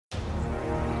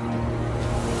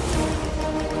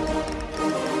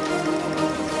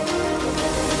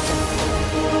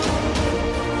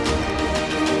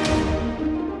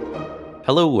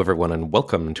Hello, everyone, and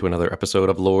welcome to another episode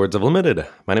of Lords of Limited.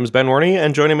 My name is Ben Warney,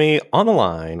 and joining me on the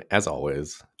line, as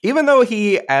always, even though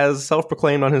he, as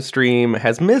self-proclaimed on his stream,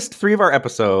 has missed 3 of our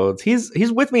episodes, he's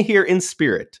with me here in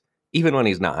spirit, even when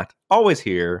he's not. Always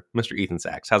here, Mr. Ethan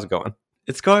Sachs. How's it going?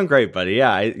 It's going great, buddy.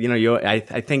 Yeah,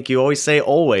 I think you always say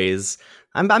always.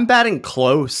 I'm batting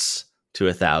close to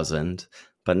 1,000,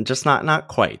 but just not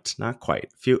quite.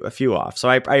 A few off. So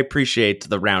I appreciate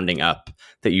the rounding up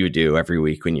that you do every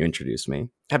week when you introduce me.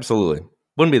 Absolutely.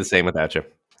 Wouldn't be the same without you.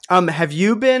 Have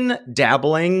you been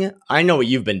dabbling? I know what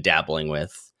you've been dabbling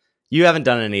with. You haven't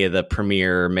done any of the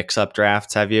Premier mix-up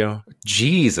drafts, have you?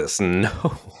 Jesus,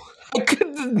 no.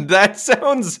 That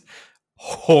sounds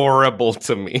horrible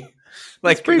to me.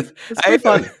 Like, it's pretty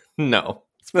fun. No.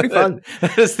 It's pretty fun.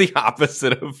 That is the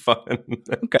opposite of fun.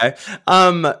 Okay.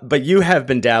 But you have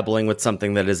been dabbling with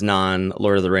something that is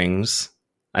non-Lord of the Rings.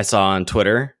 I saw on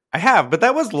Twitter. I have, but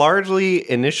that was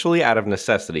largely initially out of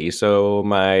necessity. So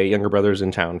my younger brother's in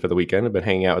town for the weekend. I've been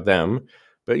hanging out with them.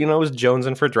 But, I was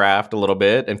jonesing for draft a little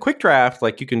bit. And quick draft,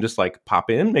 like, you can just, like, pop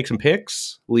in, make some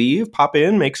picks, leave, pop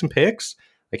in, make some picks.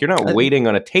 Like, you're not waiting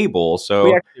on a table,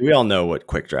 so... We all know what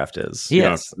quick draft is.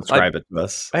 Yes. Describe it to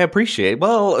us. I appreciate.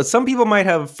 Well, some people might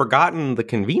have forgotten the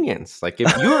convenience. Like, if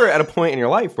you're at a point in your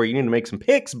life where you need to make some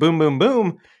picks, boom, boom,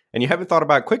 boom, and you haven't thought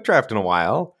about quick draft in a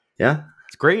while... Yeah.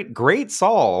 It's great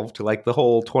solve to, like, the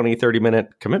whole 20,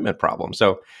 30-minute commitment problem.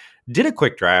 So, did a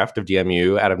quick draft of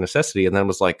DMU out of necessity, and then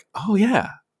was like, oh, yeah,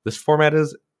 this format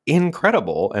is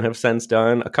incredible, and have since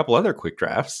done a couple other quick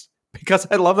drafts because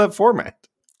I love that format.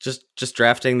 Just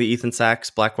drafting the Ethan Sachs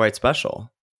Black-White Special.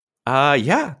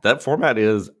 Yeah, that format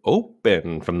is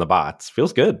open from the bots.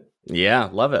 Feels good. Yeah,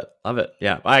 love it.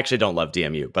 Yeah, I actually don't love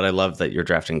DMU, but I love that you're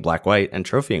drafting Black-White and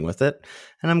trophying with it.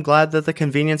 And I'm glad that the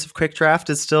convenience of quick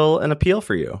draft is still an appeal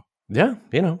for you. Yeah,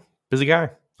 busy guy.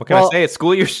 What can I say? It's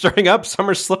school year's starting up.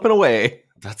 Summer's slipping away.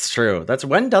 That's true.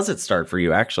 When does it start for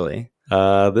you, actually?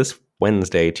 This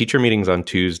Wednesday. Teacher meetings on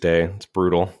Tuesday. It's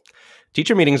brutal.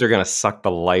 Teacher meetings are going to suck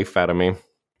the life out of me.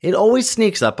 It always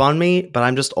sneaks up on me, but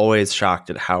I'm just always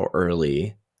shocked at how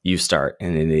early you start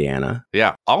in Indiana.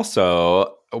 Yeah.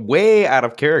 Also, way out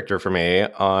of character for me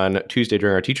on Tuesday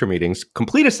during our teacher meetings,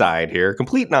 complete aside here,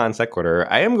 complete non sequitur,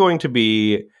 I am going to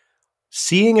be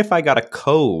seeing if I got a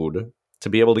code to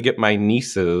be able to get my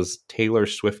niece's Taylor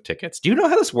Swift tickets. Do you know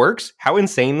how this works? How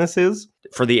insane this is?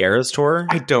 For the Eras Tour?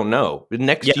 I don't know.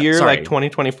 Next year, like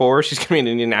 2024, she's going to be in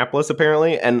Indianapolis,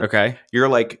 apparently. And you're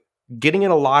like getting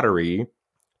in a lottery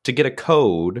to get a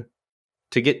code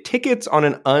to get tickets on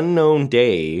an unknown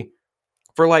day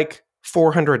for like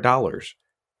 $400.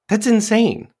 That's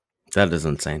insane. That is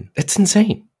insane. It's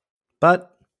insane.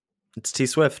 But it's T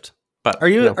Swift. But are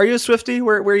you a Swiftie?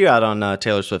 Where are you at on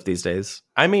Taylor Swift these days?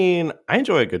 I mean, I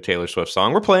enjoy a good Taylor Swift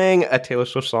song. We're playing a Taylor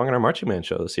Swift song in our Marching Band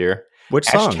show this year. Which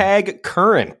song?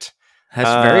 #current.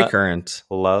 Very current.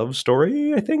 Love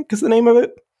Story, I think, is the name of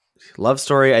it. Love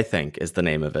Story, I think, is the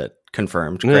name of it.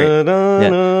 Confirmed. Great.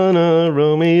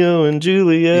 Romeo and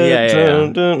Juliet.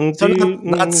 Yeah. So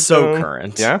not so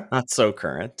current. Yeah? Not so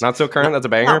current. Not so current? That's a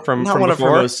banger from one before? Of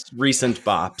her most recent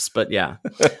bops, but yeah.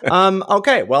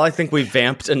 Okay, well, I think we've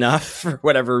vamped enough for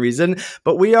whatever reason,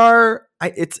 but we are...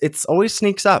 It's always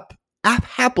sneaks up.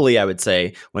 Happily, I would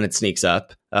say, when it sneaks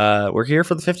up. We're here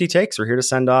for the 50 takes. We're here to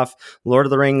send off Lord of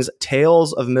the Rings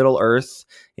Tales of Middle-earth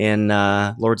in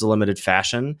Lords of Limited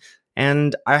fashion.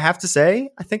 And I have to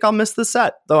say, I think I'll miss the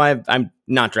set, though I'm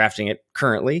not drafting it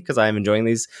currently because I am enjoying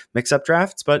these mix-up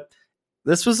drafts. But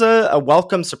this was a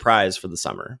welcome surprise for the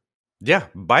summer. Yeah,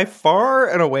 by far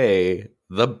and away,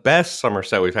 the best summer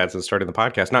set we've had since starting the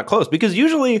podcast. Not close, because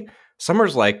usually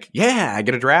summer's like, yeah, I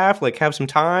get a draft, like have some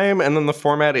time, and then the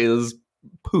format is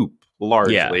poop,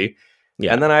 largely.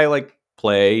 Yeah. And then I like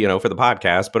play, for the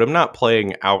podcast, but I'm not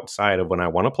playing outside of when I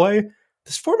want to play.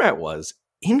 This format was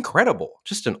incredible.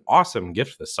 Just an awesome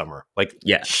gift this summer. Like,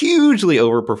 hugely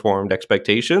overperformed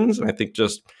expectations, and I think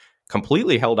just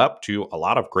completely held up to a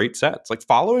lot of great sets. Like,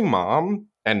 following Mom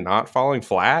and not falling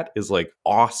flat is like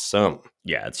awesome.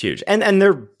 Yeah, it's huge. And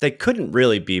they couldn't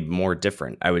really be more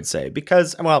different, I would say,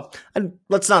 because, well,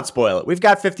 let's not spoil it. We've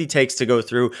got 50 takes to go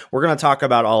through. We're going to talk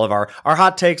about all of our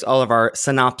hot takes, all of our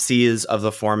synopses of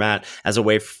the format as a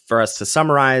way for us to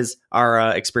summarize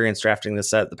our experience drafting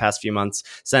this set the past few months,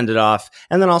 send it off,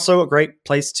 and then also a great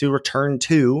place to return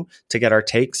to get our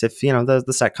takes if,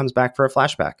 the set comes back for a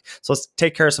flashback. So let's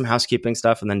take care of some housekeeping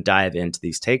stuff and then dive into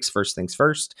these takes. First things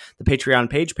first, the Patreon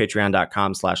page,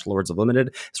 patreon.com/Lords of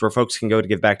Limited, is where folks can go to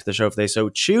give back to the show if they so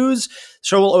choose. The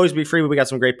show will always be free, but we got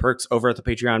some great perks over at the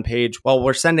Patreon page. Well,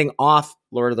 we're sending off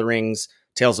Lord of the Rings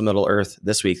Tales of Middle-earth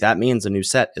this week. That means a new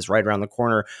set is right around the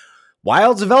corner.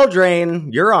 Wilds of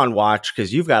Eldraine, you're on watch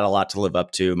because you've got a lot to live up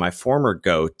to. My former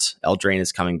goat, Eldraine,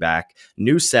 is coming back.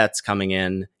 New sets coming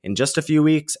in just a few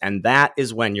weeks, and that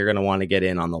is when you're going to want to get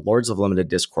in on the Lords of Limited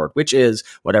Discord, which is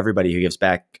what everybody who gives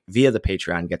back via the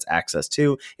Patreon gets access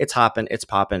to. It's hopping, it's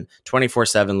popping,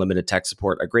 24/7 limited tech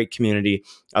support, a great community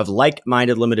of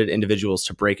like-minded limited individuals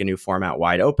to break a new format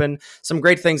wide open. Some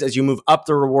great things as you move up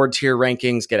the reward tier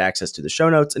rankings, get access to the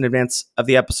show notes in advance of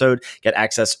the episode, get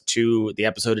access to the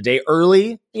episode a day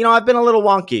early. I've been a little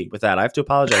wonky with that. I have to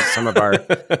apologize to some of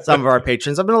our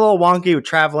patrons. I've been a little wonky with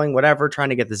traveling, whatever, trying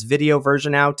to get this video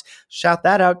version out. Shout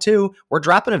that out too. We're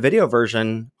dropping a video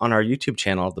version on our YouTube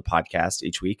channel of the podcast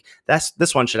each week.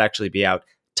 This one should actually be out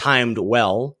timed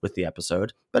well with the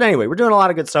episode. But anyway, we're doing a lot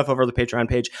of good stuff over the Patreon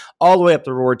page, all the way up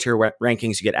the reward tier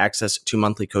rankings. You get access to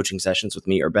monthly coaching sessions with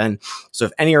me or Ben. So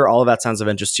if any or all of that sounds of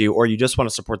interest to you, or you just want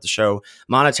to support the show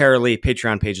monetarily,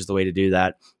 Patreon page is the way to do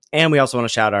that. And we also want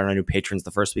to shout out our new patrons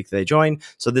the first week that they join.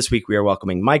 So this week we are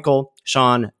welcoming Michael,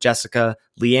 Sean, Jessica,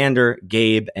 Leander,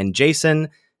 Gabe, and Jason.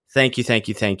 Thank you, thank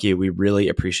you, thank you. We really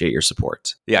appreciate your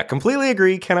support. Yeah, completely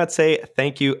agree. Cannot say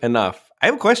thank you enough. I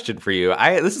have a question for you.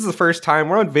 This is the first time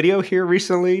we're on video here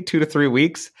recently, 2 to 3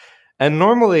 weeks. And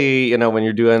normally, when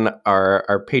you're doing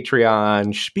our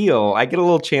Patreon spiel, I get a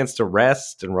little chance to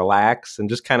rest and relax and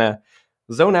just kind of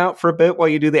zone out for a bit while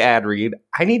you do the ad read.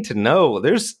 I need to know,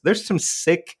 there's some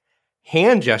sick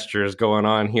hand gestures going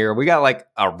on here. We got like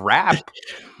a rap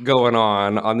going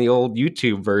on the old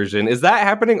YouTube version. Is that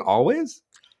happening always?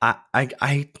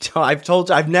 I've told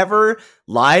you, I've never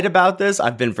lied about this.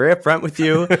 I've been very upfront with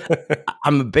you.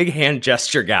 I'm a big hand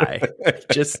gesture guy. I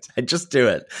just do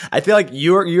it. I feel like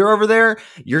you're over there.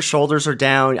 Your shoulders are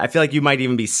down. I feel like you might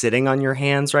even be sitting on your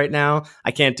hands right now.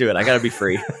 I can't do it. I got to be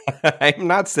free. I'm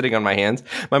not sitting on my hands.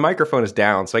 My microphone is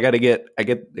down, so I got to get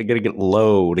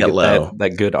low to get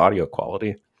that good audio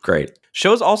quality. Great.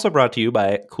 Show's also brought to you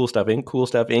by Cool Stuff Inc.,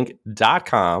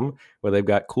 coolstuffinc.com, where they've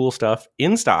got cool stuff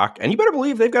in stock. And you better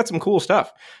believe they've got some cool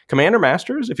stuff. Commander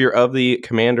Masters, if you're of the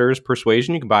Commander's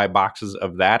persuasion, you can buy boxes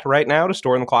of that right now to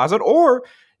store in the closet. Or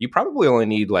you probably only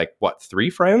need 3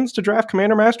 friends to draft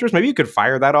Commander Masters? Maybe you could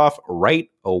fire that off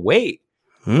right away.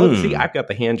 Look, see, I've got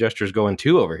the hand gestures going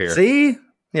too over here. See?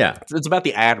 Yeah. It's about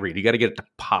the ad read. You got to get it to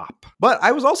pop. But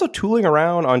I was also tooling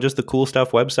around on just the Cool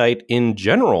Stuff website in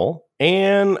general,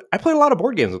 and I played a lot of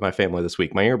board games with my family this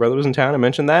week. My younger brother was in town. I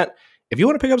mentioned that. If you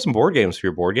want to pick up some board games for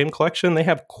your board game collection, they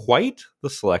have quite the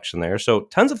selection there. So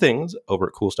tons of things over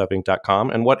at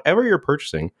coolstuffinc.com. And whatever you're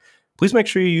purchasing, please make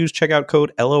sure you use checkout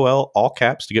code LOL, all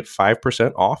caps, to get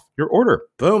 5% off your order.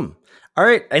 Boom. All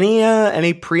right.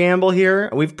 Any preamble here?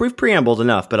 We've preambled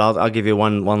enough, but I'll give you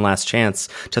one last chance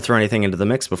to throw anything into the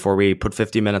mix before we put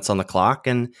 50 minutes on the clock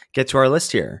and get to our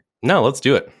list here. No, let's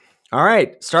do it. All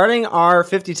right. Starting our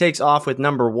 50 takes off with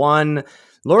number 1,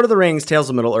 Lord of the Rings, Tales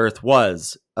of Middle-earth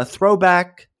was a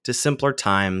throwback to simpler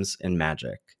times in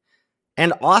Magic.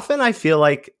 And often I feel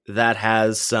like that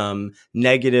has some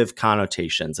negative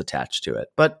connotations attached to it.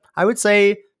 But I would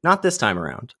say not this time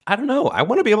around. I don't know. I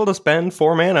want to be able to spend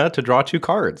 4 mana to draw 2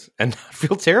 cards and not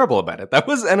feel terrible about it. That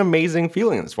was an amazing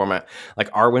feeling in this format. Like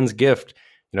Arwen's Gift,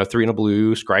 3 and a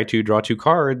blue, scry 2, draw 2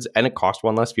 cards, and it cost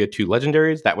 1 less if you had 2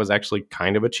 legendaries. That was actually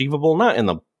kind of achievable. Not in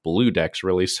the blue decks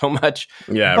really so much.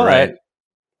 Yeah, but right.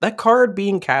 That card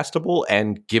being castable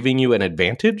and giving you an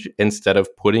advantage instead of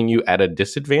putting you at a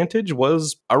disadvantage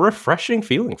was a refreshing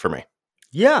feeling for me.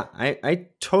 Yeah, I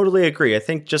totally agree. I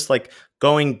think just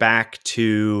going back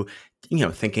to,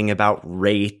 thinking about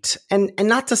rate and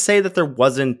not to say that there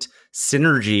wasn't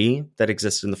synergy that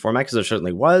existed in the format, because there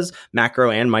certainly was macro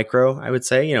and micro, I would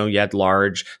say. You had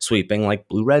large sweeping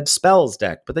blue-red spells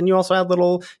deck, but then you also had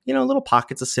little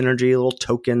pockets of synergy, little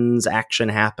tokens, action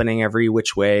happening every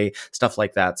which way, stuff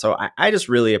like that. So I just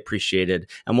really appreciated,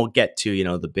 and we'll get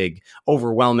to, the big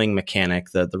overwhelming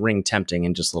mechanic, the ring tempting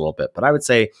in just a little bit. But I would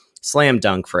say slam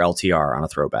dunk for LTR on a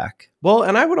throwback. Well,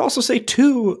 and I would also say,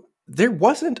 too, there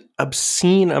wasn't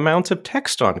obscene amounts of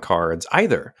text on cards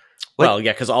either. Well,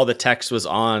 yeah, because all the text was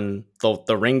on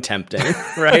the ring tempting,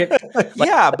 right?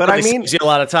 Yeah, but I mean, saves you a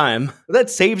lot of time. That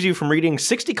saves you from reading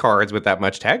 60 cards with that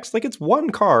much text. It's 1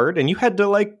 card, and you had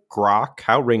to grok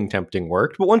how ring tempting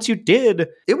worked. But once you did,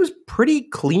 it was pretty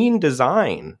clean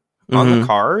design on the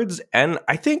cards, and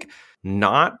I think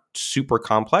not super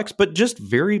complex, but just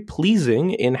very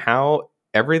pleasing in how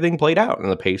everything played out.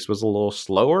 And the pace was a little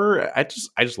slower. I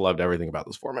just loved everything about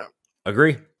this format.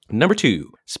 Agree. Number 2,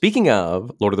 speaking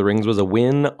of, Lord of the Rings was a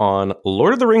win on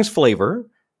Lord of the Rings flavor,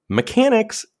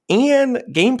 mechanics, and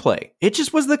gameplay. It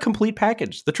just was the complete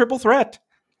package, the triple threat.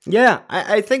 Yeah,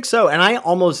 I think so. And I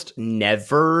almost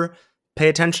never pay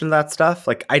attention to that stuff.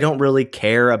 Like, I don't really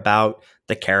care about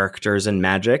the characters in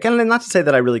Magic. And not to say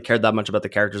that I really cared that much about the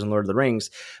characters in Lord of the Rings,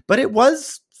 but it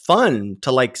was fun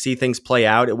to like see things play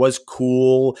out. It was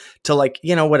cool to like,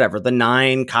 whatever, the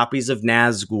 9 copies of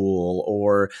Nazgul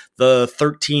or the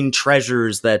 13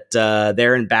 treasures that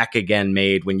There and Back Again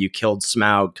made when you killed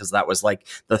Smaug, because that was like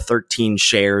the 13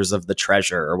 shares of the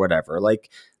treasure or whatever. Like,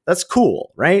 that's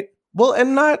cool, right? Well,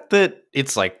 and not that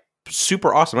it's like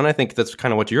super awesome. And I think that's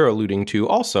kind of what you're alluding to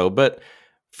also. But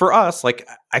for us, like,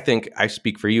 I think I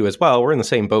speak for you as well. We're in the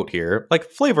same boat here. Like,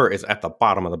 flavor is at the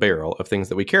bottom of the barrel of things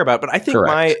that we care about. But I think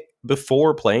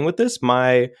before playing with this,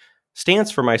 my stance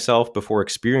for myself before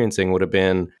experiencing would have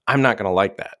been, I'm not going to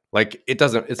like that. Like, it's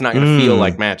not going to feel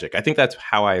like Magic. I think that's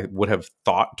how I would have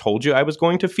told you I was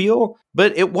going to feel.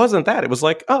 But it wasn't that. It was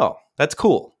like, oh, that's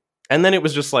cool. And then it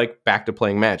was just like back to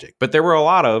playing Magic. But there were a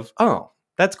lot of, oh,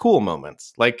 that's cool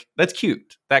moments. Like, that's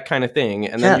cute. That kind of thing.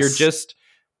 And then you're just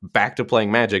back to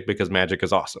playing Magic because Magic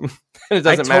is awesome. And it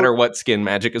doesn't matter what skin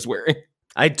Magic is wearing.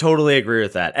 I totally agree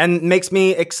with that. And makes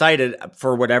me excited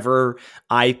for whatever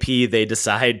IP they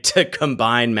decide to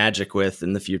combine Magic with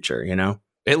in the future,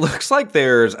 It looks like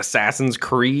there's Assassin's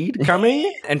Creed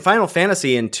coming. And Final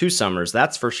Fantasy in 2 summers.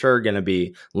 That's for sure going to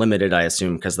be limited, I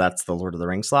assume, because that's the Lord of the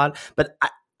Rings slot. But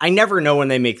I never know when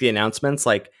they make the announcements.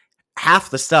 Like,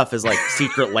 half the stuff is like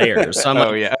secret layers. So I'm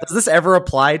does this ever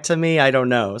apply to me? I don't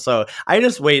know. So I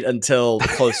just wait until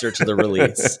closer to the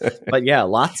release. But yeah,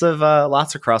 lots of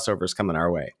crossovers coming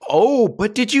our way. Oh,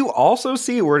 but did you also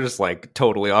see, we're just like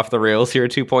totally off the rails here,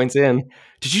 2 points in.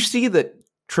 Did you see that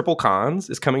Triple Cons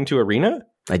is coming to Arena?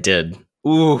 I did.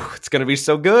 Ooh, it's going to be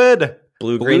so good.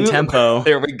 Blue-green tempo.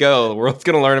 There we go. The world's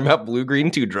going to learn about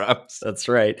blue-green 2-drops. That's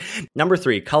right. Number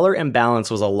 3, color imbalance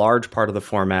was a large part of the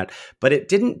format, but it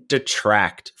didn't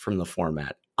detract from the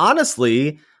format.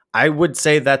 Honestly, I would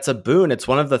say that's a boon. It's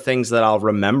one of the things that I'll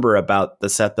remember about the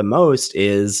set the most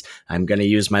is, I'm going to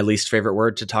use my least favorite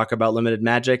word to talk about limited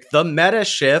Magic, the meta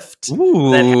shift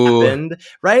that happened,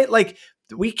 right? Like,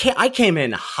 I came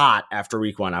in hot after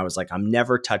week 1. I was like, I'm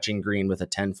never touching green with a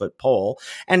 10-foot pole.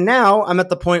 And now I'm at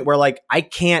the point where like, I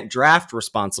can't draft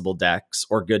responsible decks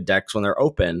or good decks when they're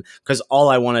open, because all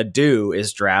I want to do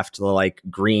is draft the like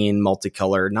green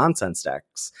multicolor nonsense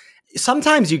decks.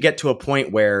 Sometimes you get to a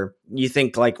point where you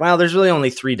think like, wow, there's really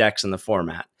only 3 decks in the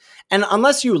format. And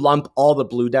unless you lump all the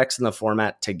blue decks in the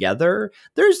format together,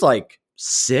 there's like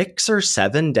 6 or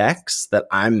 7 decks that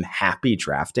I'm happy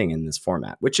drafting in this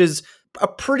format, which is a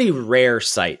pretty rare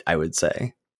sight, I would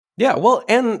say. Yeah, well,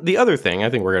 and the other thing, I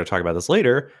think we're going to talk about this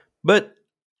later, but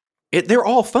they're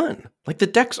all fun. Like, the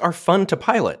decks are fun to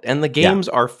pilot, and the games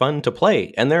are fun to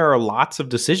play, and there are lots of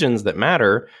decisions that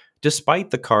matter,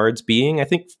 despite the cards being, I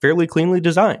think, fairly cleanly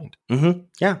designed. Mm-hmm.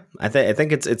 Yeah, I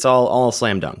think it's all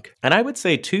slam dunk. And I would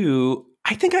say, too,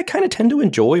 I think I kind of tend to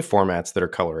enjoy formats that are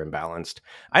color imbalanced.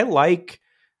 I like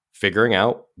figuring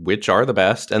out which are the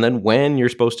best, and then when you're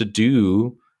supposed to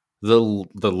do the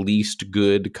least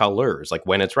good colors, like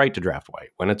when it's right to draft white,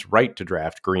 when it's right to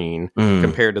draft green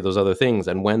compared to those other things,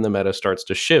 and when the meta starts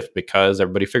to shift because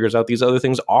everybody figures out these other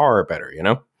things are better,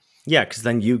 Yeah, because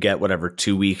then you get whatever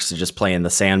 2 weeks to just play in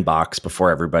the sandbox before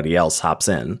everybody else hops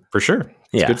in. For sure.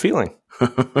 It's a good feeling.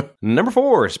 Number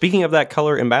 4, speaking of that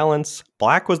color imbalance,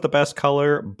 black was the best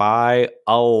color by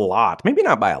a lot. Maybe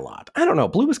not by a lot. I don't know.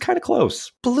 Blue was kind of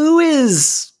close. Blue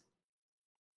is...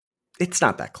 It's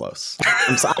not that close.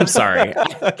 I'm sorry.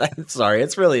 I'm sorry.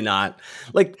 It's really not.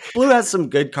 Like, blue has some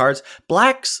good cards.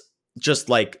 Black's just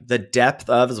like the depth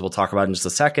of, as we'll talk about in just a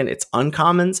second, it's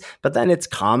uncommons, but then it's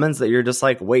commons that you're just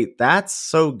like, wait, that's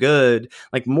so good.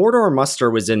 Like, Mordor Muster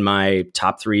was in my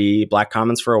top 3 black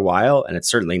commons for a while, and it's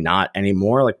certainly not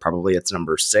anymore. Like, probably it's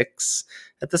number 6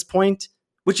 at this point,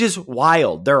 which is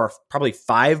wild. There are probably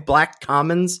 5 black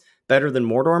commons better than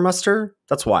Mordor Muster.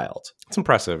 That's wild. It's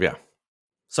impressive, yeah.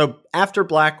 So after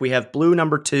black, we have blue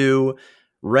number 2,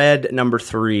 red number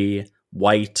 3,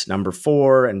 white number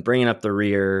 4, and bringing up the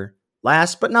rear,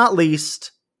 last but not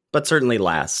least, but certainly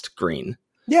last, green.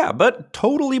 Yeah, but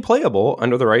totally playable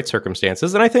under the right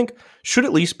circumstances, and I think should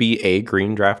at least be a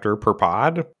green drafter per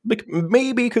pod. Like,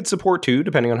 maybe could support 2,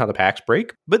 depending on how the packs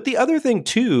break. But the other thing,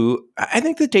 too, I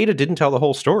think the data didn't tell the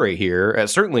whole story here,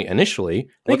 certainly initially.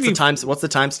 What's the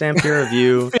timestamp here of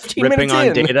you ripping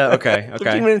on data? Okay.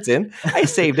 15 minutes in. I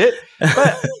saved it.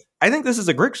 But I think this is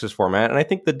a Grixis format, and I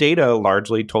think the data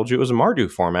largely told you it was a Mardu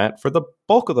format for the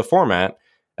bulk of the format.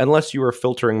 unless you were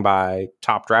filtering by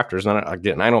top drafters. And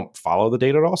again, I don't follow the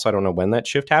data at all, so I don't know when that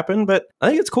shift happened, but I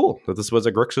think it's cool that this was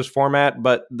a Grixis format,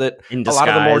 but that a lot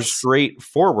of the more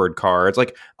straightforward cards,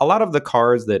 like a lot of the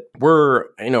cards that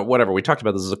were, whatever, we talked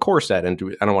about this as a core set, and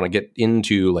I don't want to get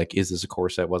into like, is this a core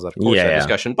set? Was that a core set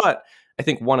discussion? But I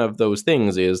think one of those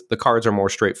things is the cards are more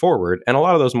straightforward, and a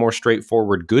lot of those more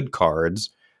straightforward good cards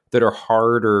that are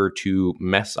harder to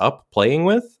mess up playing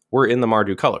with were in the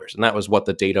Mardu colors. And that was what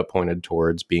the data pointed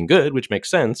towards being good, which makes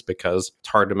sense because it's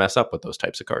hard to mess up with those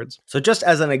types of cards. So just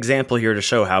as an example here to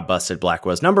show how busted black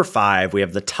was, number 5, we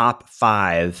have the top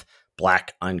 5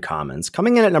 black uncommons.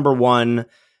 Coming in at number 1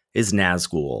 is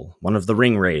Nazgul, one of the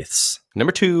Ring Wraiths.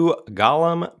 Number 2,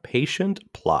 Golem Patient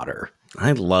Plotter.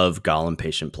 I love Golem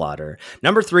Patient Plotter.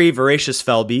 Number 3, Voracious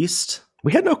Fellbeast.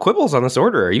 We had no quibbles on this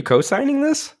order. Are you co-signing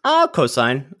this? I'll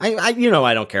co-sign. I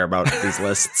don't care about these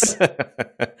lists.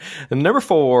 And number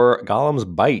 4, Golem's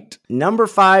Bite. Number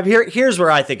 5, here's where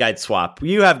I think I'd swap.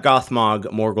 You have Gothmog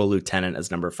Morgul Lieutenant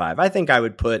as number 5. I think I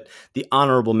would put the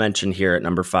honorable mention here at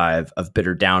number 5 of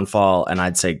Bitter Downfall, and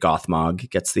I'd say Gothmog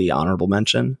gets the honorable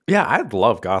mention. Yeah, I'd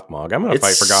love Gothmog. I'm going to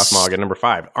fight for Gothmog at number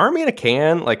 5. Army in a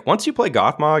Can, like once you play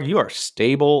Gothmog, you are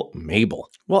stable Mabel.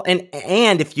 Well,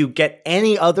 and if you get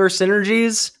any other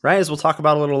synergies, right, as we'll talk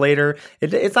about a little later,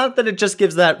 it's not that it just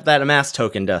gives that amass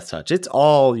token death touch. It's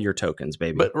all your tokens,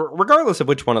 baby. But regardless of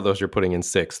which one of those you're putting in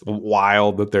 6th,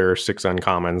 wild that there are 6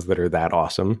 uncommons that are that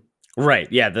awesome.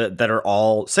 Right, yeah, that are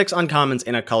all 6 uncommons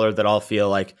in a color that all feel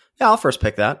like, yeah, I'll first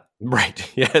pick that. Right,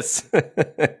 yes.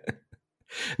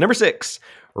 Number 6,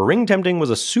 Ring Tempting was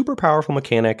a super powerful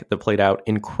mechanic that played out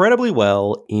incredibly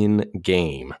well in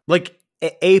game. Like,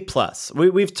 A+.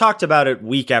 We've talked about it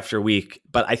week after week,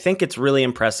 but I think it's really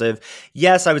impressive.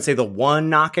 Yes, I would say the one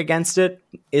knock against it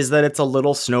is that it's a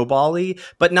little snowbally,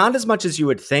 but not as much as you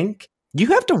would think. You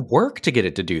have to work to get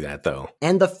it to do that, though.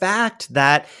 And the fact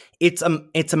that it's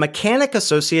a mechanic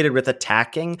associated with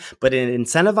attacking, but it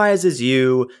incentivizes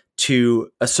you to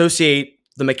associate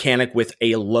the mechanic with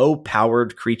a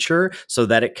low-powered creature so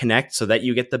that it connects, so that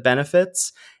you get the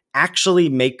benefits, actually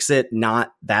makes it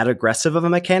not that aggressive of a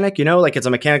mechanic, like it's a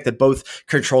mechanic that both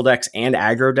control decks and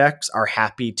aggro decks are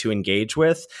happy to engage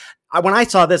with. When I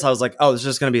saw this, I was like, oh, this is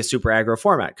just going to be a super aggro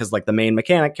format because like the main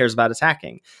mechanic cares about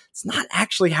attacking. It's not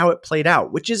actually how it played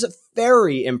out, which is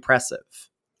very impressive.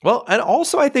 Well, and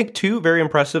also I think too, very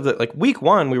impressive that like week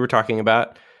 1, we were talking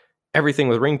about everything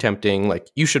with Ring Tempting, like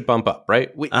you should bump up,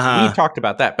 right? We talked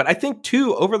about that. But I think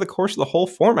too, over the course of the whole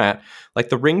format, like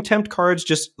the Ring Tempt cards,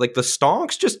 just like the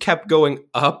stonks just kept going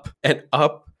up and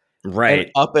up, right,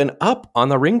 and up on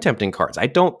the Ring Tempting cards. I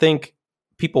don't think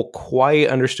people quite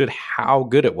understood how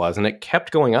good it was, and it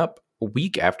kept going up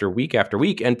week after week after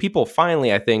week. And people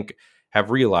finally, I think,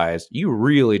 have realized you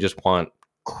really just want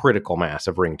critical mass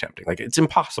of Ring Tempting. Like it's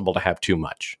impossible to have too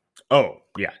much. Oh,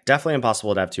 yeah, definitely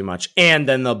impossible to have too much. And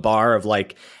then the bar of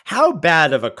like, how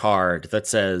bad of a card that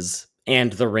says,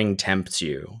 and the ring tempts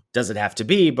you, does it have to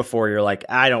be before you're like,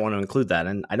 I don't want to include that?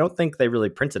 And I don't think they really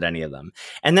printed any of them.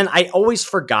 And then I always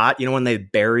forgot, when they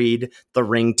buried the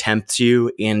ring tempts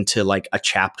you into like a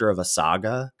chapter of a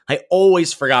saga. I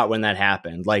always forgot when that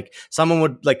happened. Like someone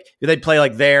would like, they'd play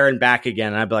like there and back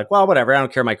again. And I'd be like, well, whatever. I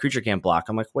don't care. My creature can't block.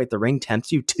 I'm like, wait, the ring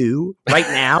tempts you too? Right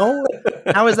now?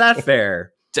 How is that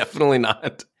fair? Definitely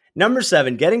not. Number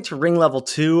 7, getting to ring level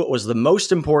 2 was the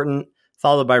most important,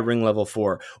 followed by ring level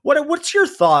 4. What's your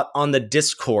thought on the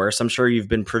discourse? I'm sure you've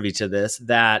been privy to this,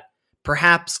 that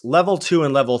perhaps level 2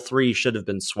 and level 3 should have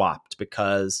been swapped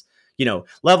because,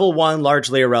 level 1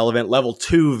 largely irrelevant, level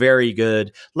 2 very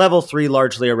good, level 3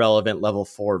 largely irrelevant, level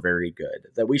 4 very good.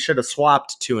 That we should have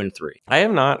swapped 2 and 3. I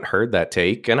have not heard that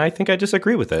take, and I think I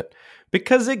disagree with it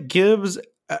because it gives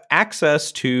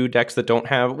access to decks that don't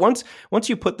have once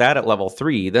you put that at level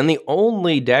 3, then the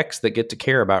only decks that get to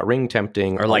care about Ring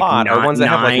Tempting are like are ones that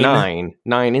have like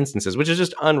nine instances, which is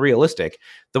just unrealistic.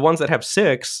 The ones that have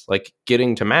 6, like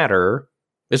getting to matter,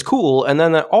 is cool, and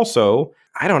then that also,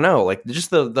 I don't know, like just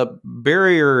the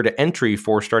barrier to entry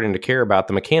for starting to care about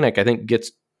the mechanic, I think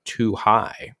gets too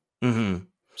high. Mm-hmm.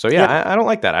 So yeah. I don't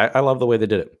like that. I love the way they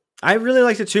did it. I really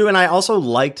liked it too. And I also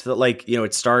liked that, like,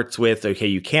 it starts with, okay,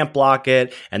 you can't block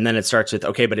it. And then it starts with,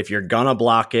 okay, but if you're gonna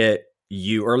block it,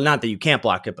 or not that you can't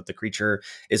block it, but the creature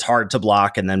is hard to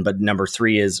block. And then, but number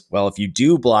 3 is, well, if you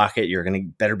do block it, you're going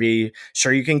to better be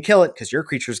sure you can kill it because your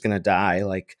creature's going to die.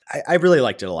 Like, I really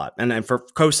liked it a lot. And for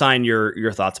cosign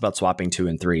your thoughts about swapping 2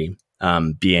 and 3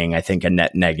 being, I think, a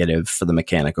net negative for the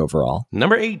mechanic overall.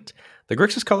 Number 8. The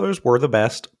Grixis colors were the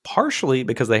best, partially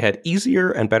because they had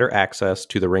easier and better access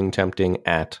to the Ring Tempting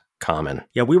at common.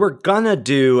 Yeah, we were gonna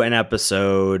do an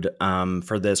episode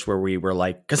for this where we were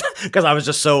like, because I was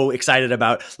just so excited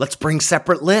about let's bring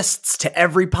separate lists to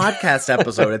every podcast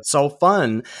episode. It's so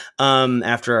fun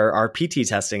after our PT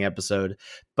testing episode.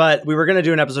 But we were gonna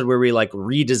do an episode where we like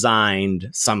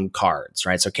redesigned some cards,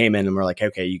 right? So came in and we're like,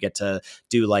 okay, you get to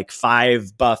do like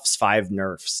 5 buffs, 5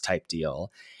 nerfs type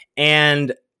deal.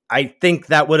 And I think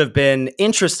that would have been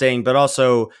interesting, but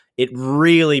also it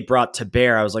really brought to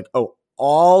bear. I was like, oh,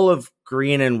 all of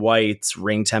green and white's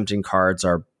ring tempting cards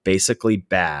are basically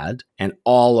bad, and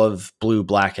all of blue,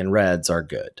 black, and red's are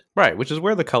good. Right, which is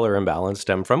where the color imbalance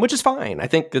stemmed from, which is fine. I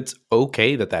think it's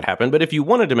okay that happened, but if you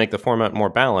wanted to make the format more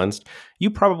balanced,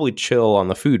 you probably chill on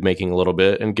the food making a little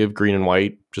bit and give green and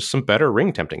white just some better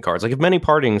ring tempting cards. Like if Many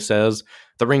Parting says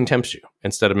the ring tempts you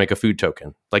instead of make a food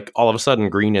token, like all of a sudden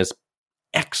green is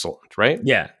excellent, right?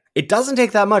 Yeah. It doesn't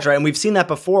take that much, right? And we've seen that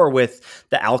before with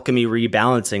the alchemy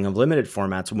rebalancing of limited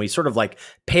formats. When we sort of like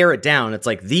pare it down, it's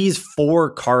like these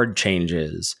 4 card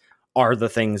changes are the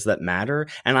things that matter.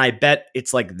 And I bet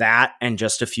it's like that and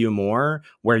just a few more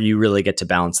where you really get to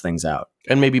balance things out.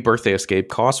 And maybe Birthday Escape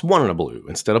costs 1 in a blue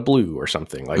instead of blue or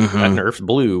something. Like that nerfs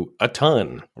blue a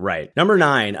ton. Right. Number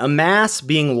 9, Amass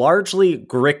being largely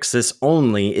Grixis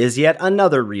only is yet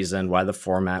another reason why the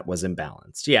format was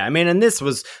imbalanced. Yeah, I mean, and this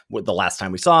was the last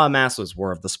time we saw Amass was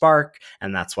War of the Spark,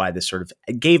 and that's why this sort of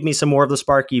gave me some more of the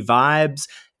Sparky vibes,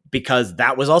 because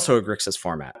that was also a Grixis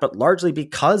format, but largely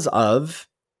because of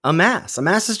Amass.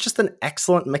 Amass is just an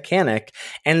excellent mechanic,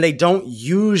 and they don't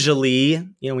usually,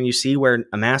 when you see where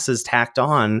Amass is tacked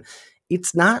on,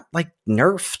 it's not like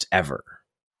nerfed ever.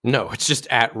 No, it's just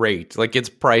at rate. Like it's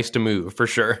priced to move for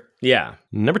sure. Yeah.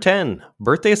 Number 10,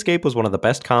 Birthday Escape was one of the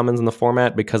best commons in the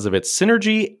format because of its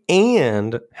synergy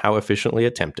and how efficiently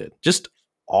attempted. Just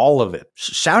all of it.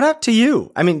 Shout out to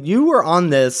you. I mean, you were on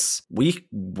this week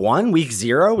 1, week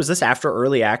 0. Was this after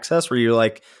early access where you're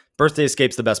like, Birthday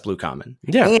Escape's the best blue common?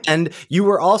 Yeah. And you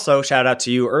were also, shout out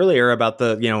to you earlier about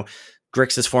the,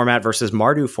 Grixis format versus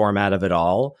Mardu format of it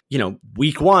all.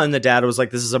 Week 1, the data was like,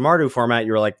 this is a Mardu format.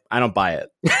 You were like, I don't buy it.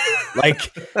 I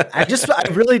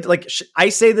really like, I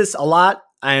say this a lot,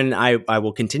 and I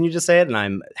will continue to say it. And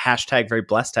I'm hashtag very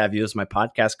blessed to have you as my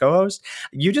podcast co-host.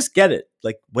 You just get it.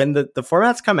 Like when the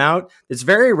formats come out, it's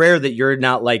very rare that you're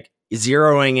not like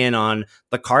zeroing in on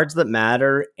the cards that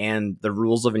matter and the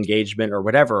rules of engagement or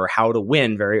whatever, or how to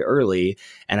win very early.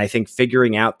 And I think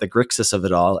figuring out the Grixis of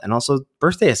it all, and also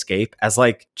Birthday Escape as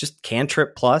like just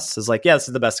cantrip plus is like, yeah, this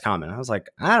is the best common. I was like,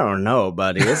 I don't know,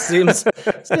 buddy. It seems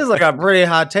like a pretty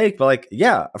hot take, but like,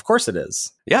 yeah, of course it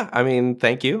is. Yeah, I mean,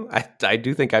 thank you. I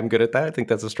do think I'm good at that. I think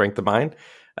that's a strength of mine.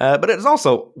 But it's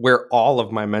also where all of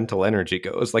my mental energy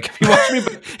goes. Like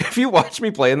if you watch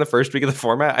me play in the first week of the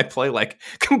format, I play like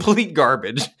complete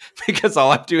garbage because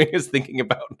all I'm doing is thinking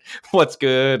about what's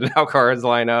good and how cards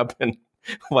line up and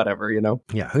whatever,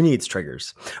 Yeah, who needs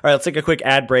triggers? All right, let's take a quick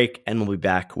ad break and we'll be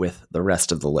back with the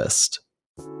rest of the list.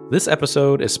 This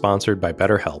episode is sponsored by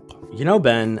BetterHelp.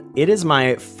 Ben, it is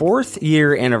my 4th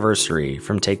year anniversary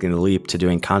from taking the leap to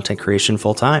doing content creation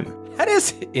full time. That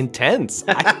is intense.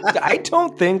 I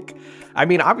don't think, I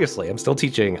mean, obviously, I'm still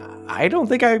teaching. I don't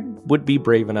think I would be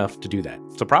brave enough to do that.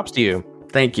 So props to you.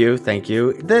 Thank you.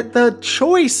 The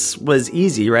choice was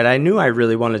easy, right? I knew I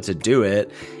really wanted to do it.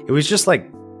 It was just like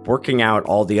working out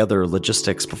all the other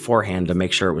logistics beforehand to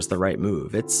make sure it was the right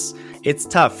move. It's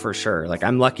tough for sure. Like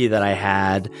I'm lucky that I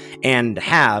had and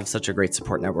have such a great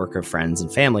support network of friends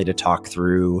and family to talk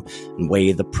through and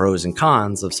weigh the pros and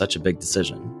cons of such a big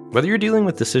decision. Whether you're dealing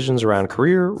with decisions around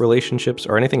career, relationships,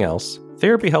 or anything else,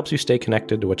 therapy helps you stay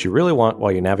connected to what you really want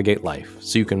while you navigate life,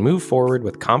 so you can move forward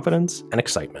with confidence and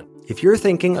excitement. If you're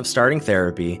thinking of starting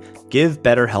therapy, give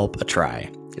BetterHelp a try.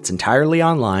 It's entirely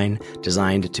online,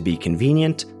 designed to be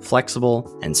convenient,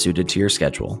 flexible, and suited to your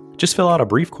schedule. Just fill out a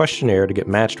brief questionnaire to get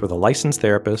matched with a licensed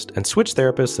therapist and switch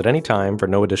therapists at any time for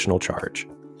no additional charge.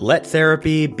 Let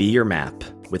therapy be your map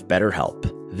with BetterHelp.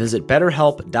 Visit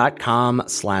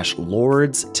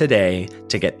betterhelp.com/lords today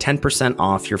to get 10%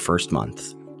 off your first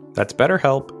month. That's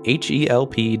BetterHelp,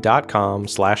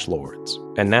 HELP.com/lords.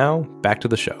 And now, back to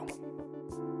the show.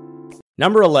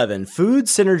 Number 11, food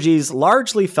synergies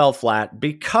largely fell flat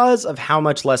because of how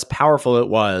much less powerful it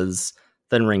was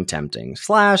than ring tempting. /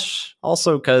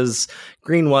 also because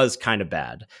green was kind of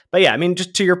bad. But yeah, I mean,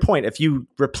 just to your point, if you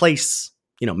replace,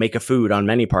 make a food on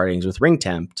many partings with ring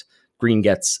tempt, green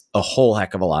gets a whole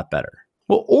heck of a lot better.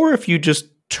 Well, or if you just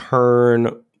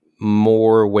turn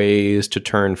more ways to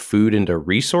turn food into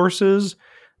resources,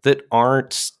 that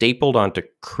aren't stapled onto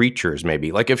creatures,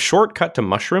 maybe. Like if Shortcut to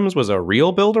Mushrooms was a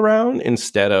real build around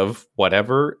instead of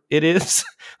whatever it is,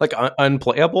 like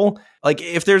unplayable. Like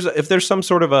if there's some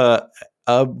sort of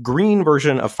a green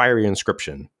version of Fiery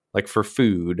Inscription, like for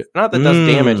food, not that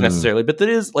does damage necessarily, but that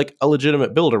is like a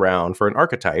legitimate build around for an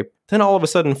archetype, then all of a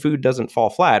sudden food doesn't fall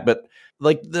flat. But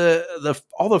like the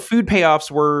all the food payoffs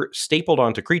were stapled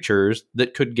onto creatures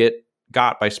that could get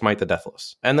got by Smite the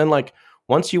Deathless. And then like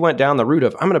once you went down the route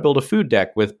of I'm going to build a food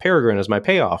deck with Peregrine as my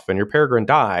payoff, and your Peregrine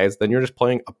dies, then you're just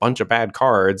playing a bunch of bad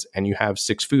cards and you have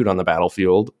 6 food on the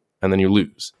battlefield and then you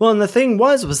lose. Well, and the thing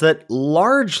was that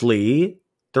largely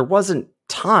there wasn't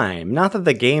time. Not that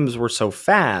the games were so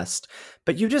fast,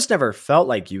 but you just never felt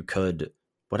like you could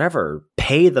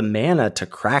pay the mana to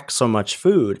crack so much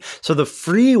food. So the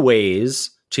free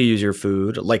ways to use your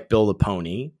food, like build a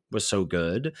pony, was so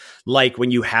good. Like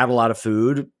when you had a lot of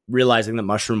food, realizing that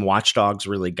Mushroom Watchdogs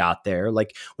really got there.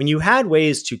 Like when you had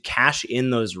ways to cash in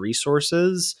those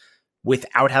resources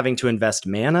without having to invest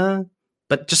mana,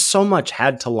 but just so much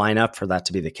had to line up for that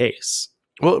to be the case.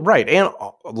 Well, right. And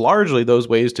largely those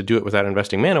ways to do it without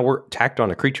investing mana were tacked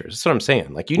onto creatures. That's what I'm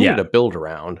saying. Like you needed a build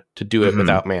around to do it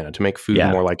without mana, to make food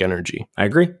more like energy. I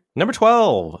agree. Number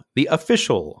 12, the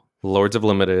official Lords of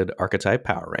Limited archetype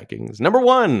power rankings. Number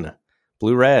 1,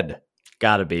 blue-red.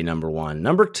 Gotta be number 1.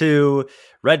 Number 2,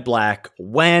 red-black,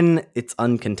 when it's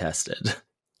uncontested.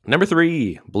 Number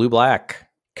 3, blue-black.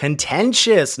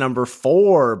 Contentious. Number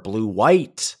 4,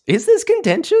 blue-white. Is this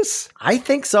contentious? I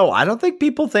think so. I don't think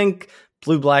people think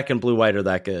blue-black and blue-white are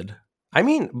that good. I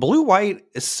mean, blue-white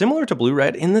is similar to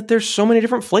blue-red in that there's so many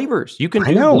different flavors. You can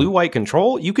do blue-white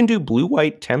control. You can do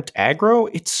blue-white tempt aggro.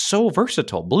 It's so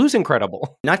versatile. Blue's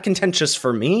incredible. Not contentious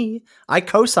for me. I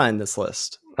co-signed this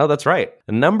list. Oh, that's right.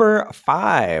 Number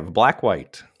 5,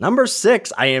 black-white. Number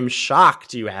 6, I am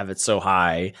shocked you have it so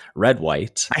high,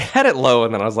 red-white. I had it low,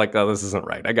 and then I was like, oh, this isn't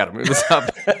right. I got to move this up.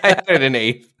 I had it in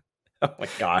 8th. Oh my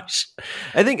gosh.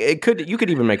 I think you could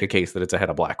even make a case that it's ahead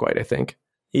of black-white, I think.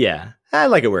 Yeah, I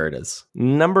like it where it is.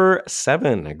 Number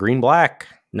 7, green-black.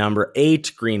 Number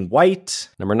 8, green-white.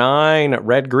 Number 9,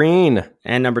 red-green.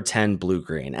 And number 10,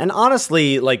 blue-green. And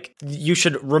honestly, like, you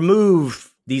should remove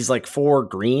these like 4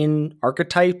 green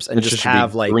archetypes and just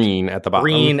have like green at the bottom.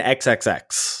 Green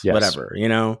XXX, whatever, you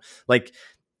know? Like,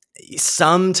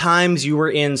 sometimes you were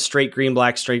in straight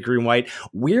green-black, straight green-white.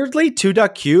 Weirdly, 2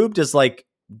 Duck Cubed is like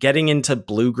getting into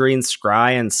blue-green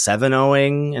scry and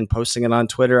 7-0ing and posting it on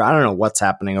Twitter. I don't know what's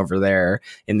happening over there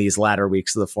in these latter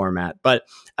weeks of the format, but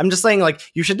I'm just saying, like,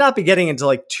 you should not be getting into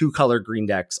like 2-color green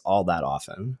decks all that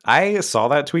often. I saw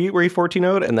that tweet where he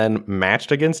 14-0'd and then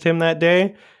matched against him that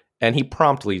day, and he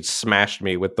promptly smashed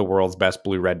me with the world's best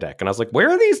blue-red deck. And I was like,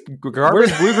 where are these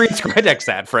garbage blue-green scry decks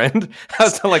at, friend? I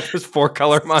was like, this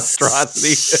 4-color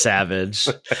monstrosity. Savage.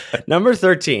 Number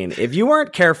 13, if you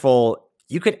weren't careful,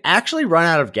 you could actually run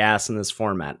out of gas in this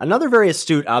format. Another very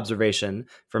astute observation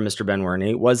from Mr. Ben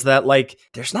Werney was that, like,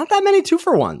 there's not that many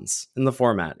 2-for-1s in the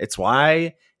format. It's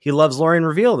why he loves Lorien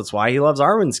Revealed. It's why he loves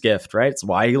Arwen's Gift, right? It's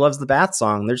why he loves the Bath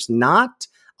Song. There's not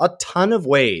a ton of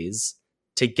ways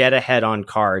to get ahead on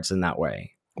cards in that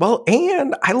way. Well,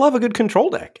 and I love a good control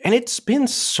deck. And it's been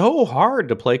so hard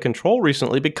to play control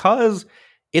recently because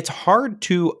it's hard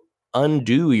to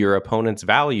undo your opponent's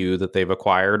value that they've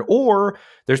acquired, or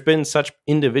there's been such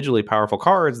individually powerful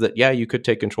cards that, yeah, you could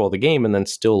take control of the game and then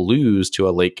still lose to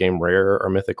a late game rare or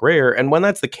mythic rare. And when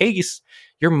that's the case,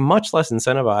 you're much less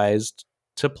incentivized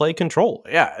to play control.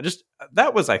 Yeah, just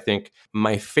that was, I think,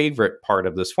 my favorite part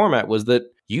of this format was that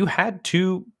you had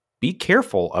to be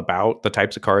careful about the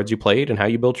types of cards you played and how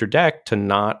you built your deck to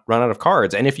not run out of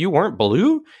cards. And if you weren't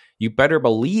blue, you better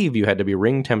believe you had to be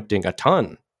ring tempting a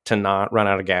ton to not run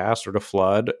out of gas or to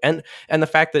flood. And the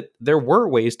fact that there were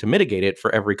ways to mitigate it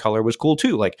for every color was cool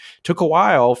too. Like, took a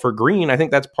while for green. I think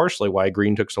that's partially why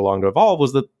green took so long to evolve,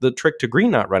 was that the trick to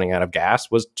green not running out of gas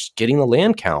was just getting the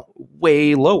land count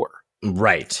way lower.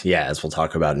 Right. Yeah, as we'll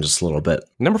talk about in just a little bit.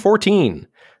 Number 14.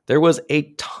 There was a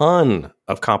ton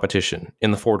of competition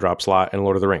in the 4-drop slot in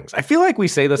Lord of the Rings. I feel like we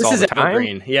say this all the time.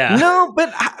 Evergreen. Yeah. No,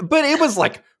 but it was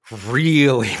like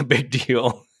really a big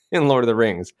deal in Lord of the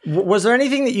Rings. Was there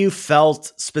anything that you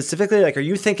felt specifically, like, are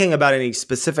you thinking about any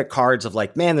specific cards of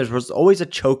like, man, there was always a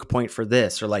choke point for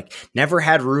this, or like never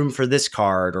had room for this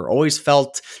card, or always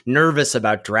felt nervous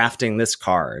about drafting this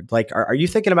card? Like, are you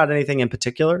thinking about anything in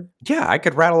particular? Yeah, I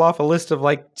could rattle off a list of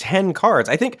like 10 cards.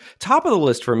 I think top of the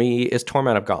list for me is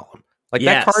Torment of Gollum. Like,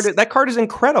 yes, that card is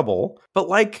incredible, but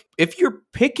like if you're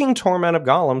picking Torment of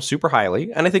Gollum super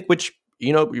highly, and I think which,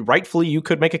 you know, rightfully you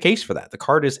could make a case for that. The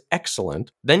card is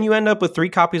excellent. Then you end up with 3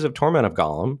 copies of Torment of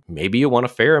Gollum. Maybe you want a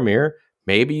Faramir.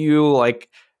 Maybe you like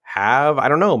have, I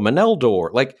don't know, Maneldor.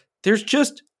 Like, there's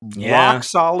just rock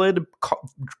solid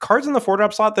cards in the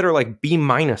 4-drop slot that are like B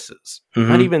minuses,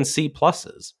 not even C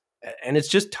pluses. And it's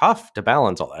just tough to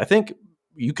balance all that. I think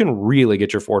you can really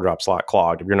get your 4-drop slot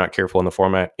clogged if you're not careful in the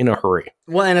format in a hurry.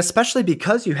 Well, and especially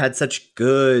because you had such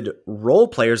good role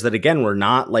players that, again, were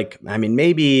not like, I mean,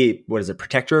 maybe, what is it,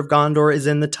 Protector of Gondor is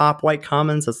in the top white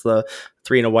commons. That's the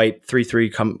 3 and a white,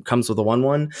 3/3 comes with a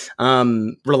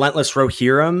 1/1. Relentless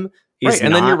Rohirrim. Right,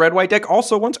 and then your red-white deck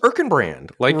also wants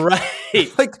Erkenbrand. Like,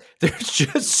 right. Like, there's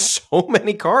just so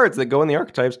many cards that go in the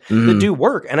archetypes that do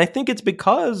work. And I think it's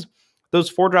because those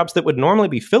 4-drops that would normally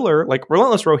be filler, like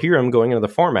Relentless Rohirrim going into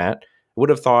the format, would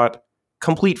have thought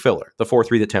complete filler, the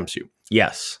 4/3 that tempts you.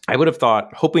 Yes. I would have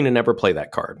thought hoping to never play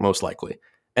that card, most likely.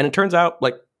 And it turns out,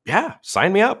 like, yeah,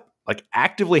 sign me up. Like,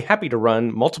 actively happy to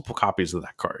run multiple copies of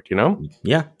that card, you know?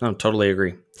 Yeah, no, totally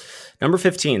agree. Number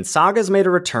 15, Saga's made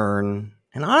a return,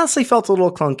 and honestly felt a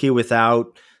little clunky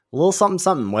without a little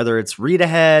something, whether it's read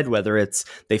ahead, whether it's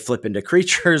they flip into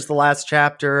creatures the last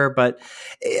chapter. But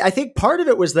I think part of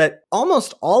it was that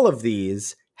almost all of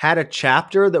these had a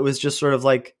chapter that was just sort of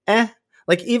like,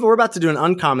 like even we're about to do an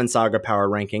uncommon Saga power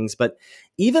rankings, but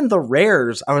even the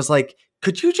rares, I was like,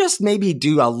 could you just maybe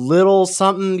do a little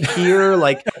something here?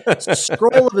 Like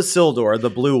Scroll of Isildur, the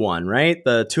blue one, right?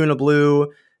 The 2 and a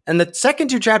blue. And the second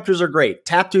 2 chapters are great.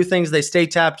 Tap 2 things, they stay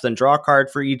tapped, then draw a card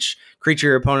for each creature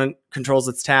your opponent controls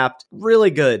that's tapped.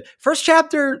 Really good. First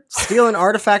chapter, steal an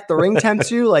artifact, the ring tempts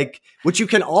you, like, which you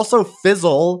can also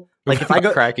fizzle. Like if I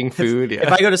go cracking food,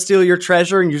 if I go to steal your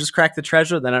treasure and you just crack the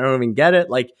treasure, then I don't even get it.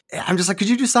 Like, I'm just like, could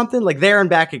you do something like there and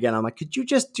back again? I'm like, could you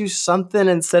just do something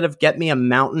instead of get me a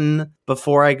mountain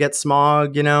before I get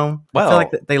smog? You know, well, I feel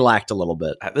like they lacked a little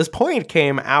bit. This point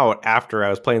came out after I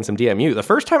was playing some DMU. The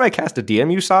first time I cast a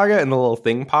DMU Saga and the little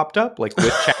thing popped up, like,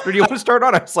 which chapter do you want to start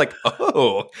on? I was like,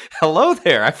 oh, hello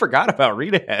there. I forgot about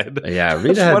read ahead. Yeah,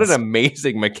 read ahead. What an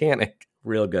amazing mechanic.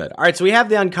 Real good. All right, so we have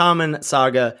the uncommon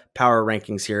Saga power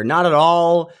rankings here. Not at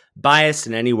all biased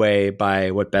in any way by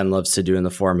what Ben loves to do in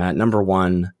the format. Number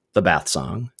 1, the Bath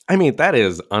Song. I mean, that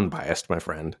is unbiased, my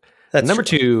friend. That's number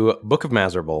true. 2, Book of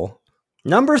Mazerbull.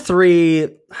 Number 3,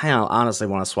 I honestly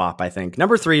want to swap, I think.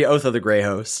 Number 3, Oath of the Grey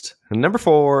Host. And number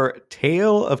 4,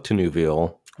 Tale of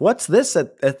Tenuviel. What's this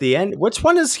at the end? Which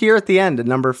one is here at the end at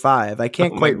number 5? I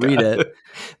can't quite read it.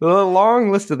 The long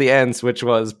list of the ends, which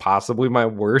was possibly my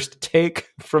worst take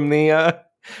from the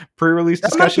pre-release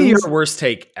discussions. That might be your worst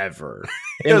take ever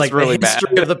in like really the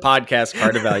history of the podcast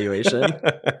card evaluation.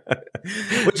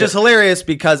 Which is hilarious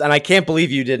because, and I can't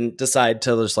believe you didn't decide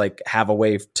to just like have a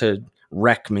way to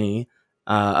wreck me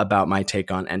about my take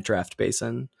on Endraft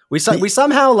Basin. We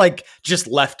somehow like just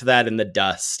left that in the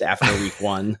dust after week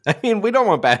 1. I mean, we don't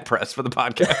want bad press for the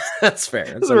podcast. That's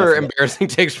fair. Those are embarrassing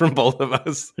takes from both of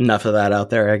us. Enough of that out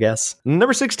there, I guess.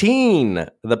 Number 16,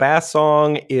 the Bath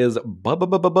Song is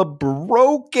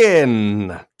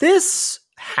Broken. This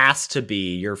has to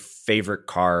be your favorite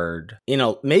card,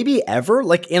 maybe ever,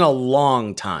 like in a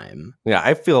long time. Yeah,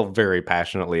 I feel very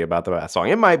passionately about the Bath Song.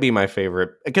 It might be my favorite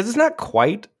because it's not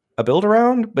quite a build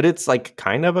around, but it's like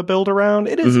kind of a build around.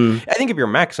 It is. Mm-hmm. I think if you're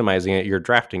maximizing it, you're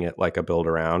drafting it like a build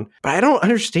around. But I don't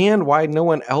understand why no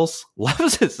one else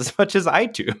loves it as much as I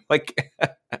do. Like,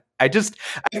 I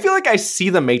feel like I see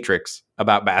the Matrix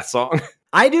about Bath Song.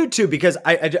 I do too, because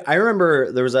I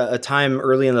remember there was a time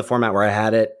early in the format where I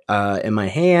had it in my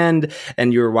hand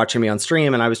and you were watching me on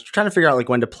stream and I was trying to figure out like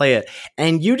when to play it.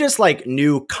 And you just like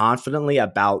knew confidently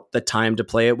about the time to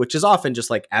play it, which is often just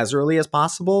like as early as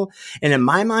possible. And in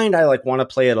my mind, I like want to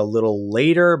play it a little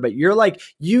later, but you're like,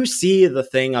 you see the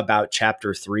thing about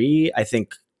chapter 3, I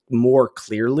think more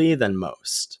clearly than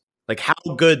most. Like how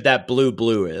good that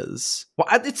blue is. Well,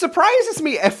 it surprises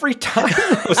me every time.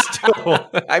 Still,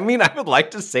 I mean, I would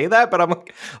like to say that, but I'm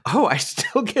like, oh, I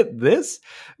still get this.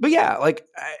 But yeah, like,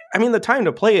 I mean, the time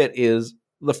to play it is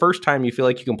the first time you feel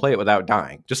like you can play it without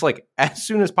dying, just like as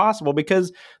soon as possible,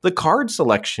 because the card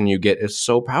selection you get is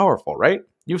so powerful, right?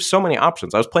 You have so many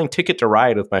options. I was playing Ticket to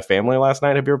Ride with my family last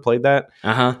night. Have you ever played that?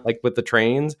 Like with the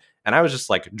trains, and I was just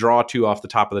like draw 2 off the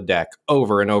top of the deck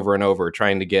over and over and over,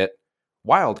 trying to get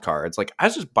wild cards. Like I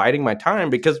was just biding my time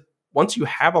because once you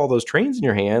have all those trains in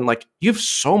your hand, like you have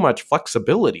so much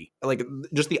flexibility. Like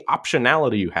just the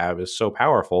optionality you have is so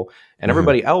powerful. And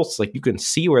everybody else, like you can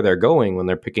see where they're going when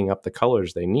they're picking up the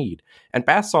colors they need. And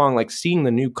Bath Song, like seeing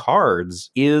the new cards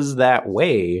is that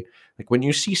way. Like when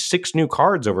you see 6 new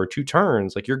cards over 2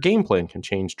 turns, like your game plan can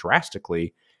change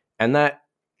drastically. And that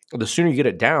the sooner you get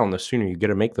it down, the sooner you get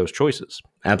to make those choices.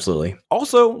 Absolutely.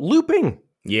 Also, looping.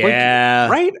 Yeah.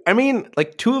 Right? I mean,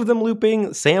 like 2 of them looping,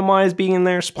 Samwise being in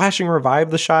there, splashing Revive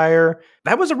the Shire.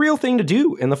 That was a real thing to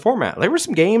do in the format. There were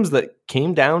some games that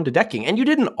came down to decking, and you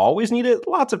didn't always need it.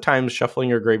 Lots of times shuffling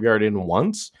your graveyard in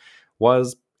once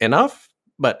was enough,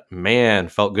 but man,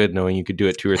 felt good knowing you could do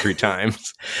it 2 or 3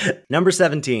 times. Number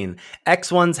 17,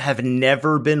 X1s have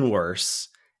never been worse.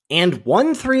 And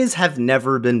 1/3s have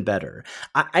never been better.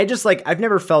 I just I've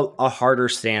never felt a harder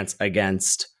stance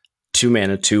against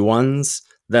 2-mana 2/1s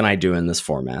than I do in this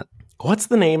format. What's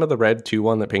the name of the red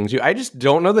 2/1 that pings you? I just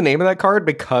don't know the name of that card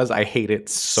because I hate it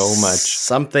so much.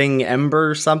 Something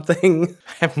Ember something.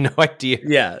 I have no idea.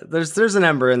 Yeah, there's an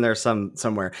Ember in there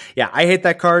somewhere. Yeah, I hate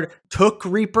that card. Took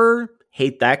Reaper,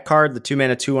 hate that card. The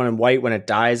 2-mana 2/1 in white when it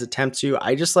dies, it tempts you.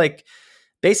 I just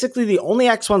basically the only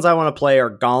X1s I want to play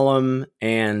are Golem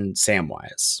and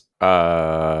Samwise.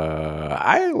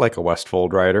 I like a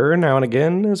Westfold Rider now and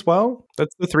again as well.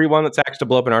 That's the 3/1 that sacks to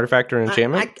blow up an artifact or an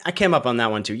enchantment. I came up on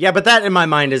that one too. Yeah, but that in my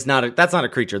mind is that's not a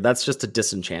creature. That's just a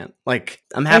disenchant.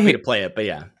 I'm happy to play it, but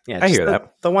yeah. I hear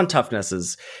that. The 1 toughness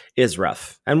is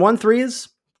rough. And 1/3 is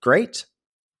great.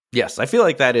 Yes, I feel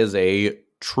like that is a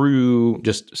true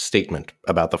just statement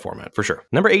about the format for sure.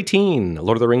 Number 18,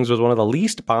 Lord of the Rings was one of the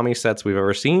least bomby sets we've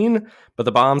ever seen, but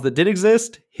the bombs that did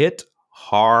exist hit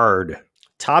hard.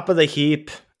 Top of the heap,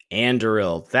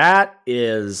 Anduril. That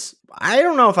is, I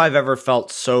don't know if I've ever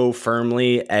felt so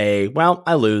firmly I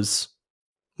lose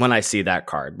when I see that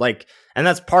card. And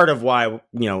that's part of why,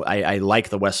 I like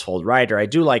the Westfold Rider. I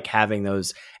do like having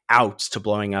those outs to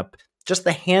blowing up just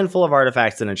the handful of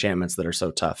artifacts and enchantments that are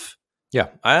so tough. Yeah,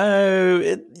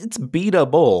 it's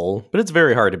beatable, but it's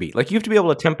very hard to beat. You have to be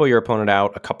able to tempo your opponent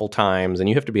out a couple times, and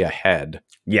you have to be ahead,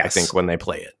 yes, I think, when they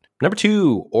play it. Number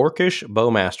 2, Orcish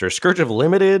Bowmaster. Scourge of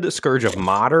Limited, Scourge of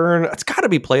Modern. It's got to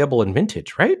be playable in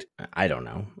Vintage, right? I don't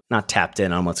know. Not tapped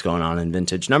in on what's going on in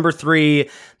Vintage. Number 3,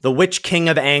 the Witch King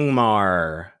of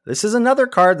Angmar. This is another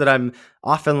card that I'm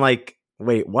often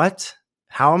wait, what?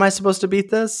 How am I supposed to beat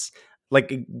this?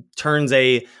 It turns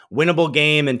a winnable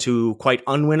game into quite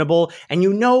unwinnable. And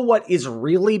you know what is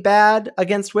really bad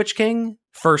against Witch King?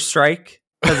 First Strike.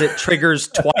 Because it triggers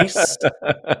twice.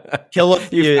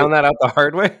 You found that out the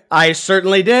hard way? I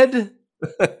certainly did.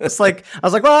 It's I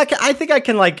was well, I think I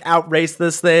can outrace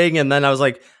this thing. And then I was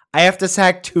I have to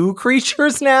sack 2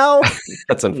 creatures now?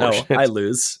 That's unfortunate. No, I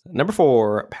lose. Number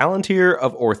 4, Palantir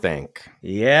of Orthanc.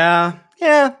 Yeah.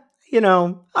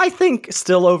 I think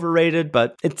still overrated,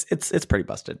 but it's pretty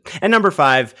busted. And number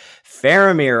 5,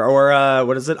 Faramir, or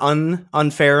what is it?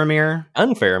 Unfaramir?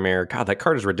 Unfaramir. God, that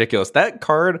card is ridiculous. That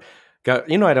card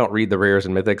got, I don't read the rares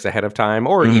and mythics ahead of time,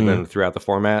 or even throughout the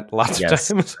format lots of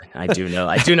times. I do know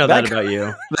that about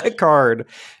you. That card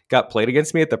got played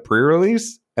against me at the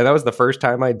pre-release, and that was the first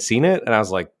time I'd seen it, and I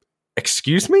was like,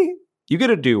 excuse me? You get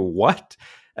to do what?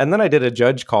 And then I did a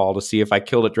judge call to see if I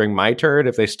killed it during my turn,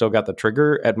 if they still got the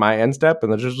trigger at my end step.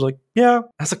 And the judge was like, yeah.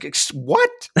 I was like,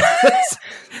 what?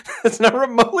 That's not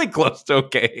remotely close to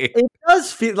okay. It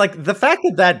does feel the fact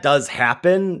that does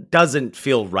happen doesn't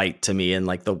feel right to me in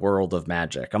the world of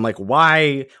Magic. I'm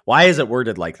why is it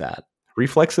worded like that?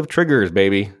 Reflexive triggers,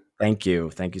 baby. Thank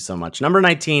you. Thank you so much. Number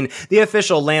 19, the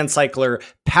official Land Cycler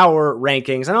power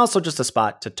rankings, and also just a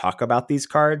spot to talk about these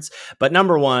cards. But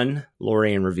number 1,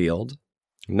 Lorien Revealed.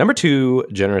 Number 2,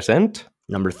 Generous Ent.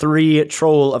 Number 3,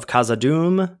 Troll of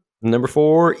Khazad-dûm. Number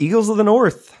 4, Eagles of the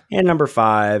North. And number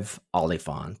 5,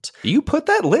 Oliphant. You put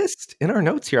that list in our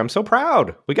notes here. I'm so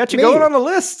proud. We got you going on the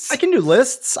lists. I can do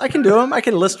lists. I can do them. I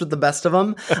can list with the best of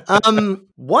them.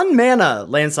 1 mana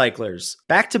Land Cyclers,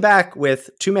 back to back with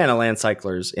 2 mana Land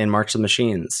Cyclers in March of the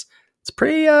Machines. It's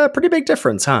pretty big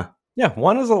difference, huh? Yeah,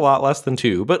 1 is a lot less than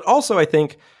 2. But also, I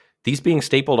think these being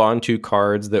stapled onto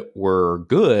cards that were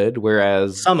good,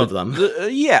 whereas some of them.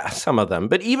 Some of them.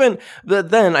 But even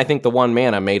then, I think the 1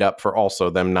 mana made up for also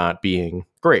them not being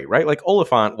great, right?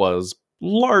 Oliphant was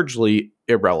largely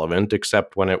irrelevant,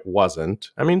 except when it wasn't.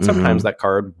 I mean, sometimes that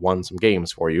card won some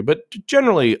games for you, but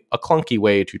generally a clunky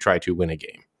way to try to win a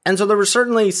game. And so there were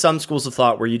certainly some schools of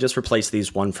thought where you just replace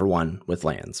these 1 for 1 with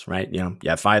lands, right? You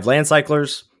have 5 Land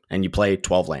Cyclers and you play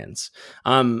 12 lands.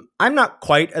 I'm not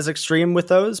quite as extreme with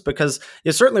those because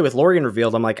certainly with Lorien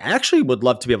Revealed, I'm I actually would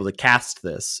love to be able to cast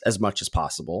this as much as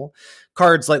possible.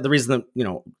 Cards the reason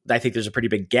that, I think there's a pretty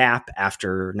big gap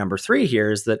after number 3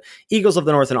 here is that Eagles of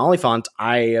the North and Oliphant,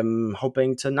 I am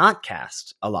hoping to not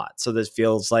cast a lot. So this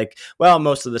feels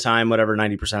most of the time, whatever,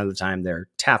 90% of the time, they're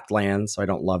tapped lands. So I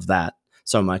don't love that.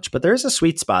 so much, but there's a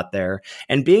sweet spot there.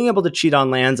 And being able to cheat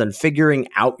on lands and figuring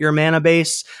out your mana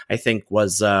base, I think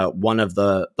was one of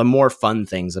the more fun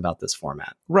things about this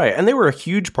format. Right. And they were a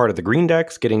huge part of the green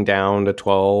decks, getting down to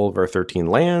 12 or 13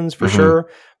 lands for sure.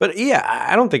 But yeah,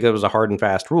 I don't think it was a hard and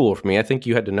fast rule for me. I think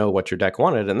you had to know what your deck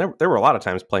wanted. And there were a lot of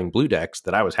times playing blue decks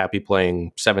that I was happy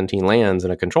playing 17 lands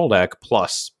in a control deck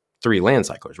plus 3 land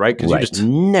cyclers, right? Because you just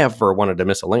never wanted to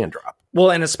miss a land drop.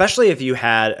 Well, and especially if you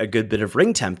had a good bit of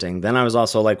ring tempting, then I was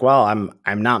also like, well,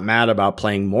 I'm not mad about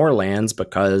playing more lands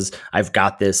because I've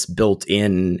got this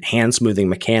built-in hand smoothing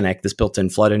mechanic, this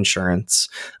built-in flood insurance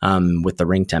with the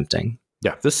ring tempting.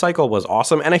 Yeah, this cycle was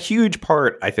awesome and a huge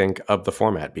part, I think, of the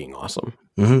format being awesome.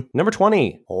 Number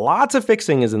 20, lots of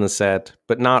fixing is in the set,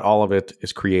 but not all of it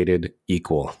is created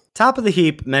equal. Top of the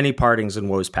heap, many partings in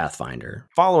Woe's Pathfinder.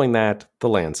 Following that, the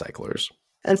land cyclers.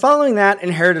 And following that,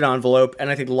 Inherited Envelope,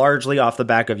 and I think largely off the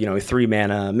back of, 3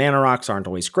 mana. Mana rocks aren't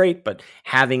always great, but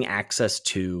having access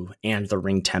to and the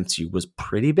ring tempts you was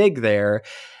pretty big there.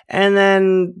 And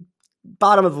then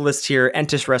bottom of the list here,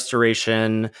 Entis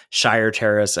Restoration, Shire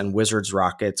Terrace, and Wizard's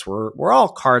Rockets were all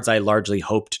cards I largely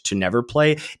hoped to never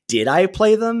play. Did I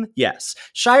play them? Yes.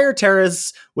 Shire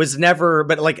Terrace was never,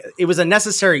 but like it was a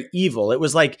necessary evil. It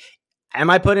was like,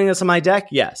 am I putting this in my deck?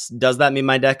 Yes. Does that mean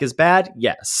my deck is bad?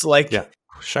 Yes. Yeah.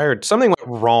 Shire, something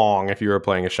went wrong if you were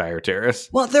playing a Shire Terrace.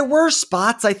 Well, there were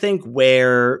spots, I think,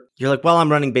 where you're like, well,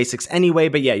 I'm running basics anyway.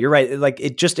 But yeah, you're right. Like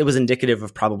it was indicative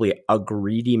of probably a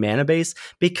greedy mana base,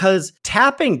 because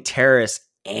tapping Terrace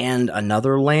and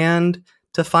another land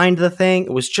to find the thing,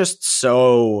 it was just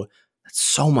so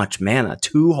much mana.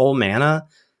 2 whole mana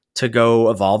to go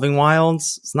Evolving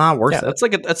Wilds. It's not worth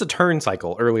it. That's a turn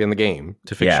cycle early in the game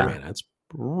to fix your mana. It's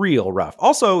real rough.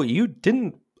 Also, you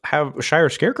didn't have a Shire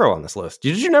Scarecrow on this list.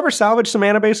 Did you never salvage some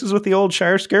mana bases with the old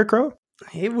Shire Scarecrow?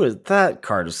 That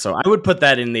card is so... I would put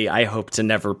that in the I hope to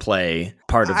never play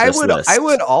part of this list. I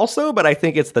would also, but I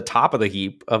think it's the top of the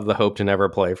heap of the hope to never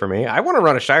play for me. I want to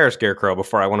run a Shire Scarecrow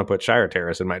before I want to put Shire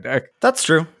Terrace in my deck. That's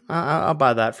true. I'll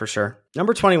buy that for sure.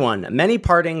 Number 21, many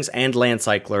partings and land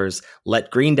cyclers let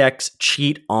green decks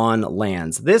cheat on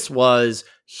lands. This was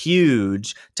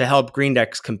huge to help green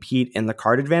decks compete in the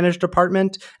card advantage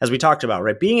department. As we talked about,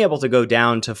 right? Being able to go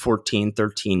down to 14,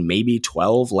 13, maybe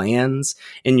 12 lands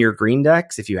in your green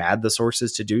decks, if you had the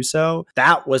sources to do so,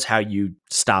 that was how you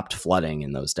stopped flooding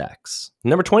in those decks.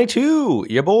 Number 22,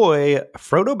 your boy,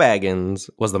 Frodo Baggins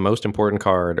was the most important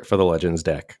card for the Legends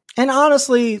deck. And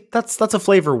honestly, that's a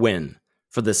flavor win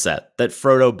for this set, that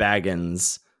Frodo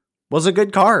Baggins was a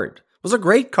good card, was a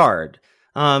great card.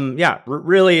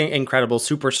 Really incredible,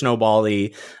 super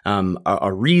snowball-y,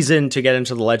 a reason to get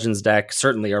into the Legends deck,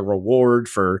 certainly a reward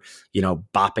for,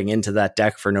 bopping into that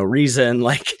deck for no reason.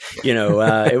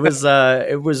 It was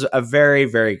a very,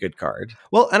 very good card.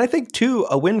 Well, and I think too,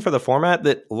 a win for the format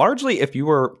that largely if you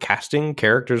were casting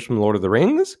characters from Lord of the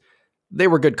Rings, they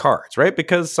were good cards, right?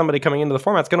 Because somebody coming into the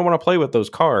format is going to want to play with those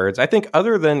cards. I think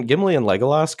other than Gimli and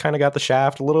Legolas kind of got the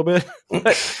shaft a little bit.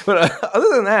 but other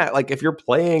than that, like if you're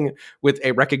playing with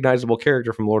a recognizable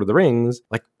character from Lord of the Rings,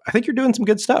 like I think you're doing some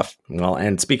good stuff. Well,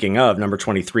 and speaking of number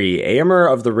 23, Aemir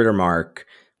of the Rittermark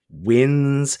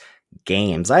wins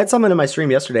games. I had someone in my stream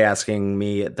yesterday asking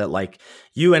me that like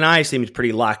you and I seemed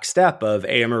pretty lockstep of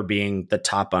Aemir being the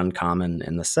top uncommon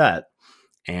in the set.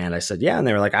 And I said, yeah. And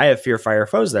they were like, I have Fear Fire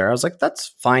Foes there. I was like, that's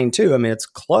fine too. I mean, it's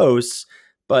close,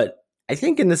 but I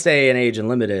think in this day and age and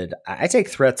limited, I take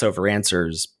threats over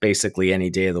answers basically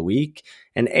any day of the week.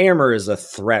 And Aemir is a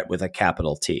threat with a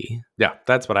capital T. Yeah,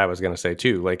 that's what I was going to say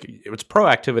too. Like it's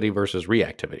proactivity versus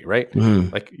reactivity, right?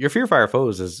 Like your Fear Fire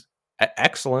Foes is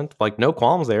excellent, like no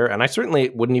qualms there. And I certainly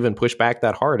wouldn't even push back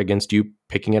that hard against you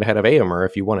picking it ahead of Aemir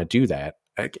if you want to do that.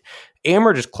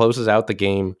 Aemir just closes out the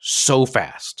game so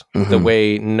fast, the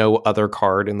way no other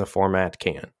card in the format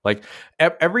can. Like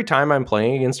every time I'm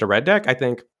playing against a red deck, I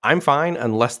think I'm fine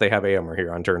unless they have Aemir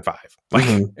here on turn 5. Like,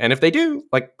 and if they do,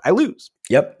 like I lose.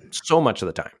 Yep. So much of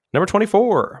the time. Number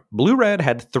 24, Blue-Red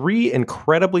had 3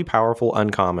 incredibly powerful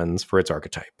uncommons for its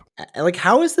archetype. Like,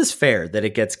 how is this fair that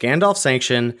it gets Gandalf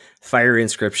Sanction, Fire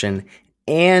Inscription,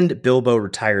 and Bilbo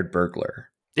Retired Burglar?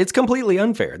 It's completely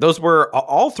unfair. Those were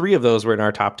all 3 of those were in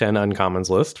our top 10 uncommons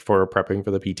list for prepping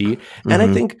for the PT. And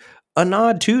I think a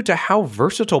nod too to how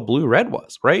versatile Blue-Red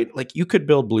was, right? Like you could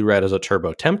build Blue-Red as a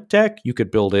turbo temp deck. You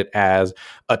could build it as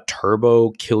a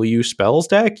turbo kill you spells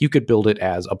deck. You could build it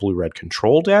as a Blue-Red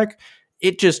control deck.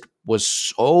 It just was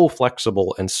so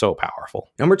flexible and so powerful.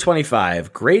 Number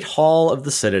 25, Great Hall of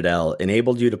the Citadel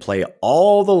enabled you to play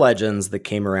all the legends that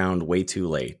came around way too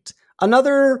late.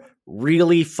 Another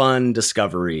really fun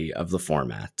discovery of the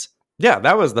format. Yeah,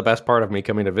 that was the best part of me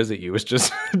coming to visit you, was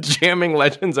just jamming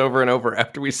Legends over and over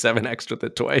after we 7x'd with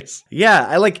it twice. Yeah,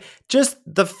 I like just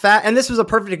the fact, and this was a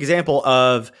perfect example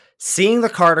of seeing the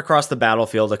card across the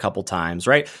battlefield a couple times,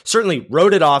 right? Certainly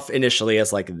wrote it off initially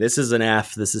as like, this is an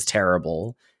F, this is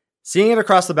terrible. Seeing it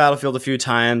across the battlefield a few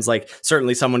times, like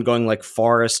certainly someone going like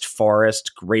Forest,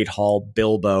 Great Hall,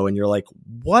 Bilbo, and you're like,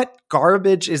 what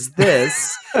garbage is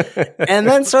this? And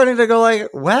then starting to go like,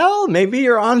 well, maybe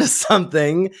you're onto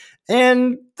something.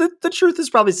 And the truth is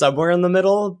probably somewhere in the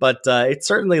middle, but it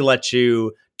certainly lets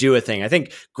you do a thing. I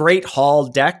think Great Hall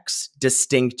decks,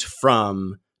 distinct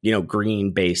from,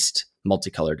 green-based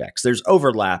multicolor decks. There's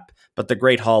overlap, but the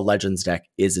Great Hall Legends deck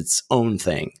is its own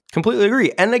thing. Completely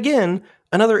agree. And again,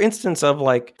 another instance of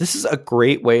like, this is a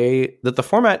great way that the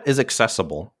format is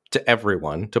accessible to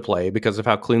everyone to play because of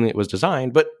how cleanly it was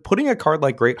designed. But putting a card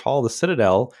like Great Hall, the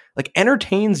Citadel, like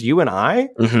entertains you and I,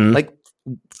 like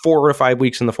 4 or 5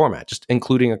 weeks in the format. Just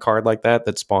including a card like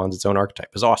that spawns its own archetype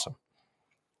is awesome.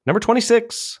 Number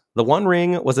 26, the One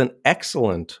Ring was an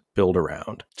excellent build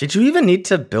around. Did you even need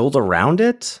to build around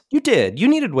it? You did. You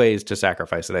needed ways to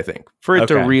sacrifice it, I think, for it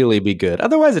to really be good.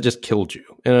 Otherwise, it just killed you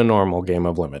in a normal game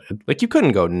of Limited. Like, you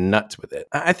couldn't go nuts with it.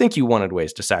 I think you wanted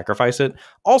ways to sacrifice it.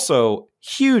 Also,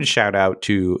 huge shout out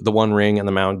to the One Ring and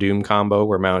the Mount Doom combo,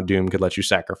 where Mount Doom could let you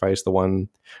sacrifice the One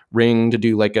Ring to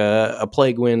do like a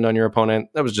Plague Wind on your opponent.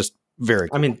 That was just very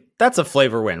cool. I mean, that's a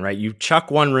flavor win, right? You chuck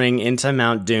One Ring into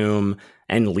Mount Doom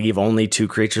and leave only 2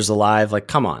 creatures alive. Like,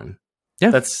 come on.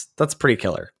 Yeah. That's pretty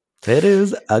killer. It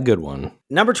is a good one.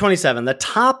 Number 27, the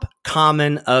top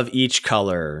common of each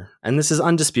color. And this is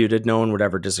undisputed. No one would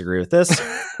ever disagree with this.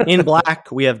 In black,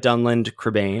 we have Dunland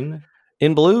Crebain.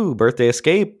 In blue, Birthday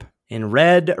Escape. In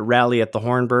red, Rally at the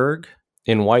Hornburg.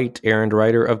 In white, Errand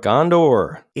Rider of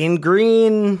Gondor. In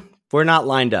green, we're not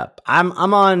lined up. I'm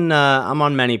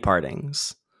on many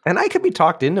partings. And I could be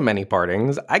talked into many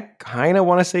partings. I kind of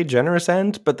want to say Generous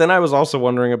End, but then I was also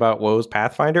wondering about Woe's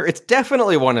Pathfinder. It's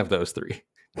definitely one of those 3.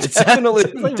 It's definitely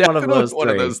one of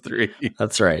those three.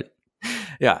 That's right.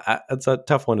 Yeah, that's a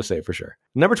tough one to say for sure.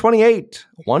 Number 28,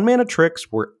 1-mana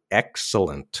tricks were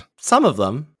excellent. Some of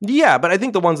them. Yeah, but I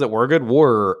think the ones that were good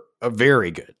were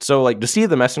very good. So like Deceive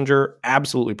the Messenger,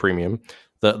 absolutely premium.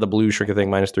 The blue Shrink a Thing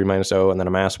 -3/-0, and then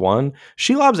Amass 1.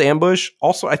 Shelob's Ambush,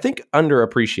 also, I think,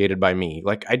 underappreciated by me.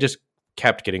 Like, I just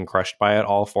kept getting crushed by it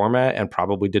all format and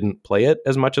probably didn't play it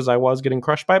as much as I was getting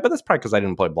crushed by it, but that's probably because I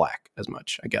didn't play black as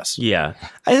much, I guess. Yeah.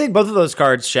 I think both of those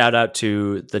cards shout out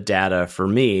to the data for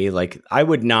me. Like, I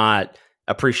would not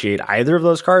appreciate either of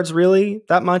those cards really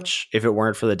that much if it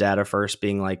weren't for the data first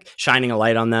being like shining a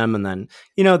light on them, and then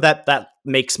that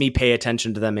makes me pay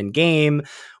attention to them in game,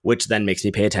 which then makes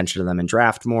me pay attention to them in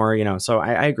draft more, so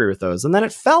I agree with those. And then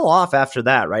it fell off after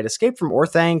that, right? Escape from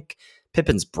Orthanc,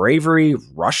 Pippin's Bravery,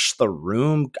 Rush the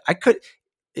Room.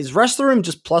 Is Rush the Room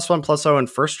just +1/+0 and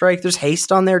first strike? There's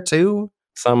haste on there too.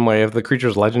 Some way of the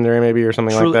creature's legendary, maybe, or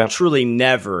something like that. Truly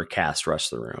never cast Rush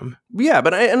the Room. Yeah,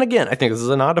 but and again, I think this is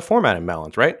a nod to format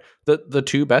imbalance, right? The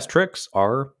 2 best tricks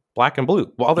are black and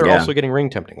blue, while they're also getting ring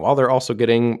tempting, while they're also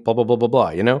getting blah, blah, blah, blah,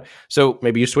 blah, So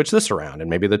maybe you switch this around, and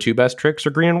maybe the 2 best tricks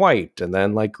are green and white, and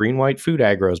then like green-white food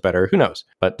aggro is better. Who knows?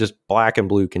 But just black and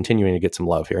blue continuing to get some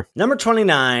love here. Number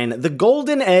 29, the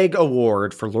Golden Egg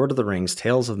Award for Lord of the Rings,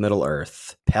 Tales of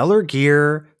Middle-earth.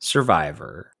 Pelargir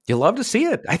Survivor. You love to see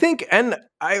it, I think, and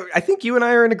I think you and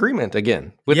I are in agreement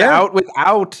again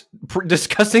without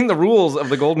discussing the rules of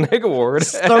the Golden Egg Award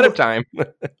ahead of time.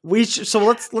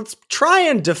 Let's try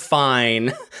and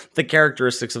define the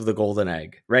characteristics of the Golden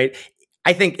Egg, right?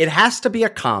 I think it has to be a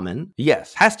common.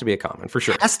 Yes, has to be a common for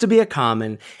sure. Has to be a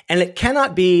common, and it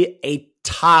cannot be a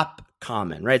top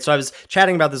common, right? So I was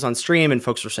chatting about this on stream and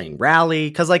folks were saying Rally,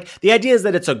 because like the idea is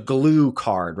that it's a glue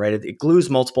card, right? It glues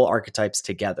multiple archetypes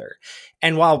together.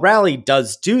 And while Rally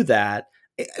does do that,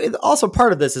 also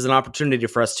part of this is an opportunity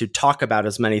for us to talk about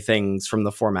as many things from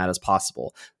the format as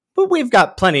possible. But we've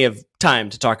got plenty of time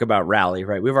to talk about Rally,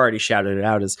 right? We've already shouted it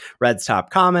out as Red's top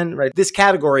common, right? This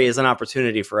category is an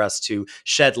opportunity for us to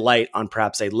shed light on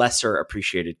perhaps a lesser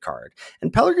appreciated card.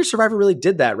 And Pelargir Survivor really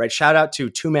did that, right? Shout out to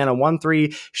 2-mana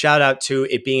 1/3. Shout out to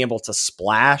it being able to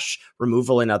splash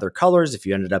removal in other colors. If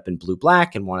you ended up in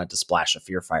blue-black and wanted to splash a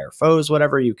Fear Fire Foes,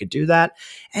 whatever, you could do that.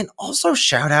 And also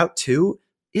shout out to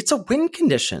it's a win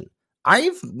condition.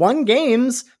 I've won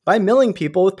games by milling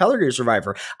people with Pelargir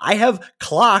Survivor. I have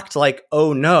clocked like,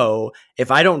 oh no,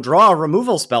 if I don't draw a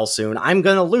removal spell soon, I'm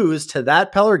going to lose to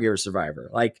that Pelargir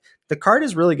Survivor. Like, the card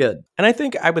is really good. And I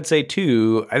think I would say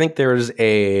too, I think there's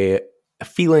a a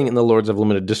feeling in the Lords of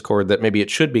Limited Discord that maybe it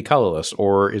should be colorless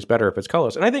or is better if it's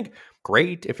colorless. And I think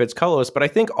great if it's colorless, but I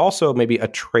think also maybe a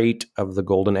trait of the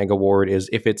Golden Egg Award is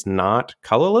if it's not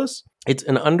colorless, it's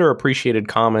an underappreciated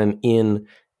common in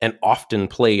an often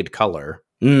played color.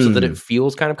 So that it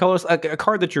feels kind of colorless, like a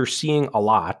card that you're seeing a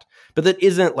lot, but that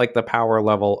isn't like the power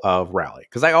level of Rally.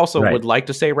 Because I also would like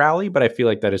to say Rally, but I feel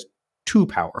like that is too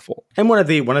powerful. And one of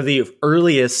the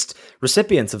earliest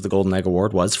recipients of the Golden Egg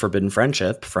Award was Forbidden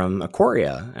Friendship from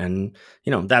Aquaria. And,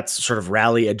 that's sort of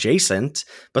Rally adjacent,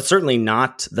 but certainly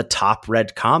not the top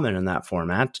red common in that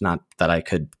format. Not that I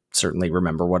could certainly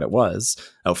remember what it was.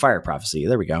 Oh, Fire Prophecy.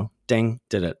 There we go. Ding,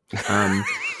 did it.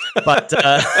 But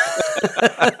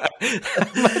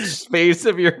how much space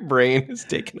of your brain is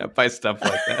taken up by stuff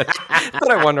like that? But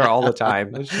I wonder all the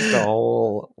time. It's just a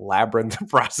whole labyrinth of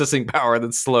processing power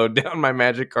that slowed down my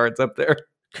magic cards up there.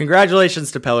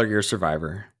 Congratulations to Pelargir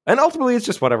Survivor. And ultimately, it's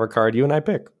just whatever card you and I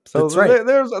pick. So that's right.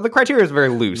 The criteria is very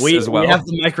loose as well. We have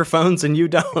the microphones and you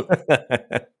don't.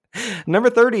 Number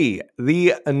 30,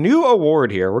 the new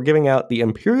award here. We're giving out the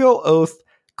Imperial Oath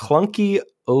Clunky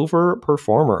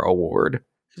Overperformer Award.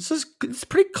 It's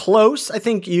pretty close. I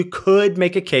think you could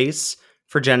make a case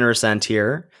for Generous End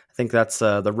here. I think that's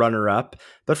the runner-up.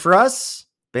 But for us,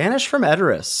 Banish from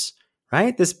Edoras,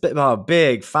 right? This big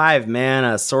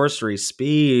 5-mana sorcery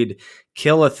speed,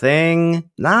 kill a thing.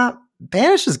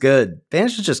 Banish is good.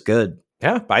 Banish is just good.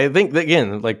 Yeah, I think, that,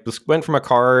 again, like this went from a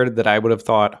card that I would have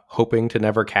thought hoping to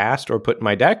never cast or put in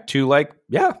my deck to like,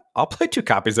 yeah, I'll play 2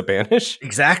 copies of Banish.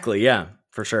 Exactly, yeah.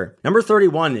 For sure. Number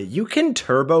 31, you can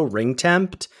turbo ring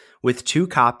tempt with 2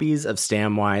 copies of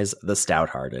Samwise the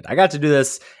Stout-Hearted. I got to do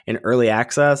this in early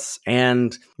access,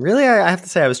 and really, I have to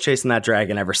say I was chasing that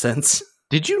dragon ever since.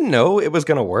 Did you know it was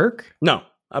going to work? No,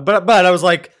 but I was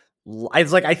like,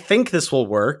 I think this will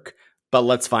work, but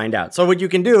let's find out. So what you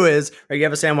can do is, you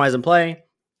have a Samwise in play,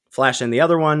 flash in the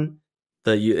other one,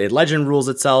 a legend rules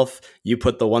itself, you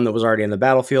put the one that was already in the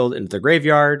battlefield into the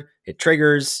graveyard, it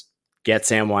triggers, get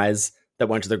Samwise that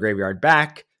went to the graveyard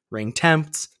back, ring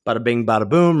tempts, bada bing, bada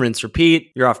boom, rinse,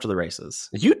 repeat, you're off to the races.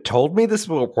 You told me this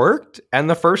worked, and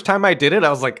the first time I did it, I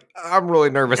was like, I'm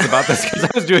really nervous about this because I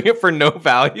was doing it for no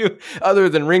value other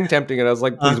than ring tempting, and I was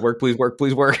like, please work, please work,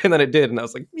 please work, and then it did, and I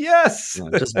was like, yes!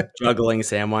 Just juggling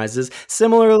Samwises.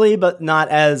 Similarly, but not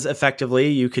as effectively,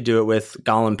 you could do it with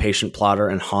Gollum, Patient Plotter,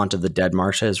 and Haunt of the Dead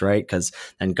Marshes, right? Because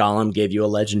then Gollum gave you a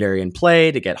legendary in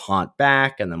play to get Haunt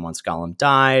back, and then once Gollum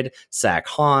died, sack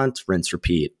Haunt, rinse,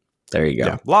 repeat. There you go.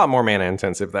 Yeah, a lot more mana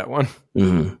intensive, that one.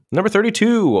 Mm-hmm. Number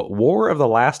 32, War of the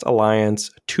Last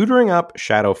Alliance, tutoring up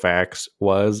Shadowfax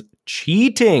was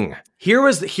cheating. Here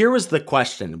was the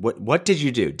question. What did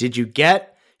you do? Did you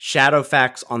get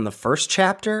Shadowfax on the first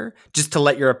chapter just to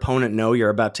let your opponent know you're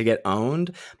about to get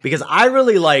owned? Because I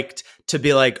really liked to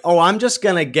be like, oh, I'm just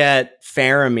going to get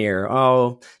Faramir.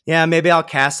 Oh, yeah, maybe I'll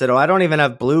cast it. Oh, I don't even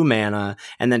have blue mana.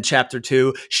 And then chapter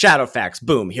 2, Shadowfax.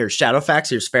 Boom, here's Shadowfax,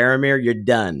 here's Faramir, you're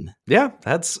done. Yeah,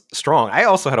 that's strong. I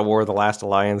also had a War of the Last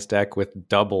Alliance deck with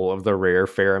double of the rare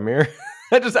Faramir.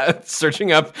 I just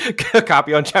searching up a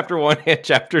copy on chapter 1 and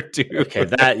chapter 2. Okay,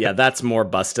 that's more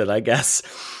busted, I guess.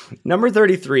 Number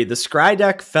 33, the Scry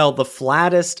deck fell the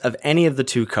flattest of any of the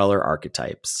 2-color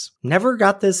archetypes. Never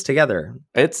got this together.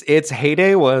 Its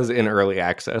heyday was in early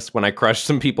access when I crushed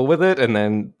some people with it and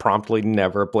then promptly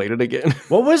never played it again.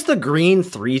 What was the green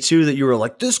 3/2 that you were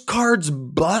like, this card's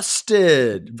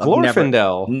busted?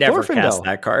 Glorfindel. Never cast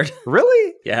that card.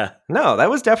 Really? Yeah. No, that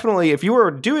was definitely, if you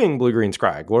were doing blue-green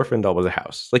Scry, Glorfindel was a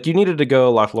house. Like, you needed to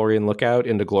go Lothlorien Lookout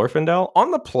into Glorfindel.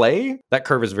 On the play, that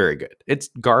curve is very good. It's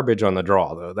garbage on the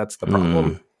draw, though. That's the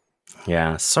problem.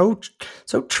 Yeah, so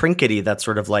trinkety, that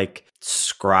sort of like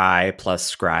Scry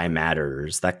plus Scry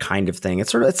matters, that kind of thing.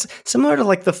 It's similar to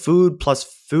like the food plus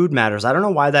food matters. I don't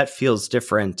know why that feels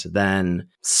different than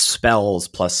spells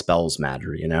plus spells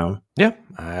matter, you know? Yeah,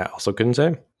 I also couldn't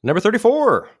say. Number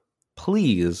 34,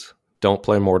 please don't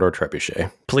play Mordor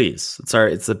Trebuchet. Please.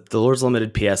 It's the Lord's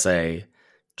Limited PSA.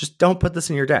 Just don't put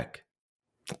this in your deck.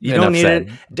 You Enough don't need said.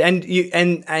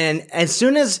 it. And as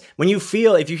soon as,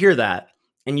 if you hear that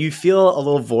and you feel a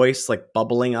little voice like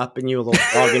bubbling up in you, a little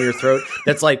frog in your throat,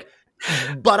 that's like,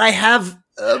 but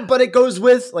it goes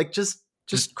with like, just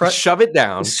shove it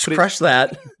down. Crush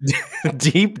that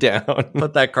deep down.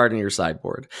 Put that card in your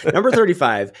sideboard. Number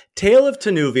 35, Tale of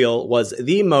Tenuvial was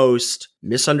the most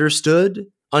misunderstood,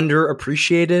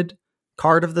 underappreciated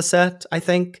card of the set, I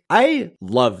think. I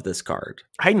love this card.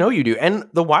 I know you do. And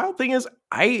the wild thing is,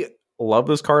 I love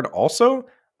this card also.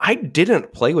 I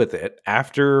didn't play with it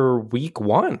after week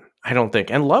 1, I don't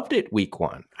think, and loved it week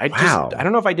 1. I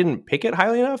don't know if I didn't pick it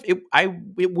highly enough. It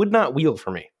would not wheel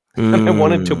for me. I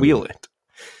wanted to wheel it.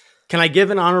 Can I give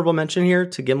an honorable mention here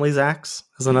to Gimli's Axe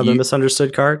as another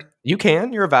misunderstood card? You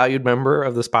can. You're a valued member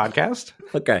of this podcast.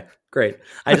 Okay, great.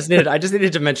 I just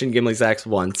needed to mention Gimli's Axe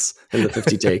once in the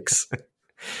 50 takes.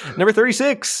 Number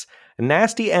 36,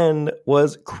 Nasty End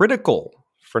was critical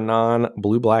for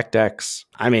non-blue-black decks.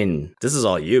 I mean, this is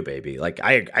all you, baby. Like,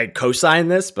 I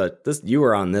co-signed this, but you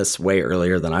were on this way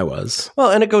earlier than I was.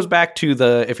 Well, and it goes back to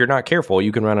if you're not careful,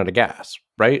 you can run out of gas,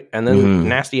 right? And then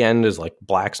Nasty End is like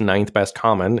black's 9th best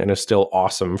common and is still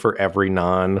awesome for every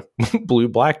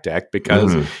non-blue-black deck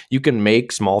because you can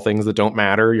make small things that don't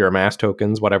matter, your amass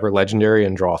tokens, whatever, legendary,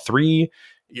 and draw 3.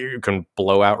 You can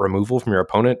blow out removal from your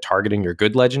opponent, targeting your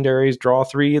good legendaries, draw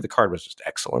 3. The card was just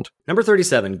excellent. Number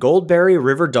 37, Goldberry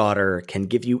River Daughter can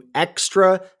give you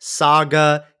extra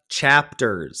saga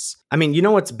chapters. I mean, you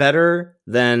know what's better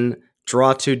than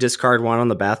draw 2, discard 1 on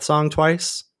the Bath Song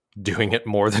twice? Doing it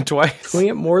more than twice. Doing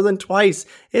it more than twice.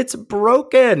 It's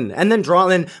broken. And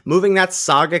then moving that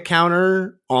saga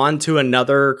counter onto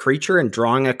another creature and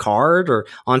drawing a card, or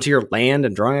onto your land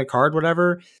and drawing a card,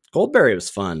 whatever. Goldberry was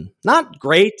fun. Not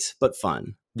great, but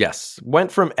fun. Yes.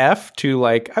 Went from F to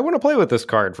like, I want to play with this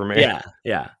card for me.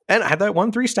 Yeah. And I had that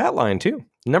 1/3 stat line too.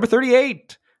 Number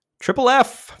 38, Triple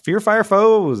F, Fear Fire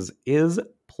Foes is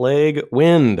Plague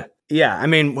Wind. Yeah, I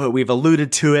mean, we've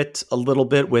alluded to it a little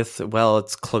bit with, well,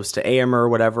 it's close to AMR or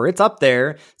whatever. It's up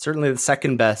there. Certainly the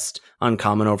second best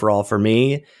uncommon overall for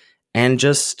me. And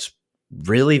just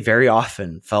really very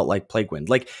often felt like Plague Wind.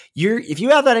 Like, if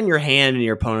you have that in your hand and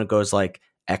your opponent goes like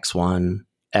X1,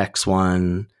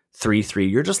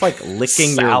 3/3, you're just like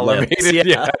licking your lips.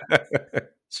 Yeah.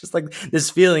 It's just like this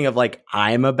feeling of like,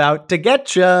 I'm about to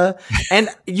get you. And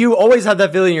you always have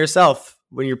that feeling yourself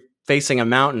when you're facing a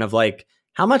mountain of like,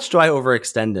 how much do I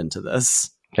overextend into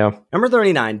this? Yeah. Number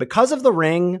 39, because of the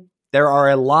ring, there are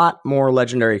a lot more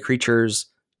legendary creatures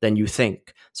than you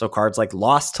think. So cards like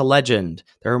Lost to Legend,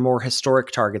 there are more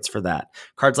historic targets for that.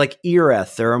 Cards like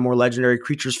Ereth, there are more legendary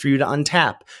creatures for you to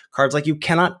untap. Cards like You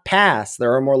Cannot Pass,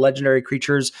 there are more legendary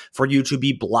creatures for you to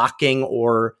be blocking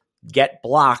or get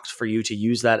blocked for you to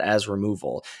use that as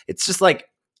removal. It's just like,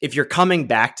 if you're coming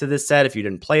back to this set, if you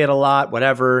didn't play it a lot,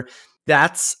 whatever,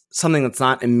 that's something that's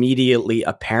not immediately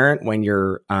apparent when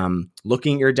you're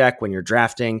looking at your deck, when you're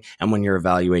drafting, and when you're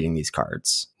evaluating these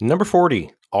cards. Number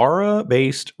 40,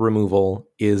 aura-based removal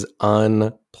is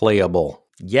unplayable.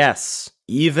 Yes,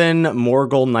 even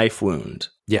Morgul Knife Wound.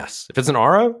 Yes, if it's an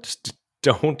aura, just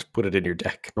don't put it in your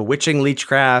deck. Bewitching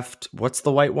Leechcraft. What's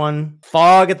the white one?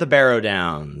 Fog at the Barrow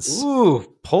Downs.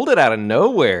 Ooh, pulled it out of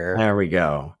nowhere. There we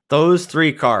go. Those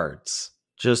 3 cards.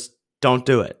 Just don't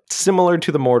do it. Similar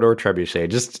to the Mordor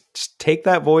Trebuchet. Just take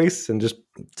that voice and just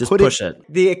push it.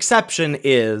 The exception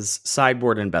is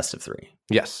sideboard and best of 3.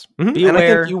 Yes. Mm-hmm. And I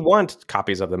think you want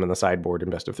copies of them in the sideboard and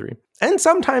best of 3. And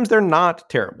sometimes they're not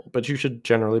terrible, but you should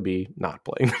generally be not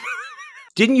playing them.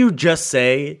 Didn't you just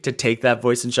say to take that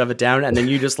voice and shove it down, and then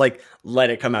you just like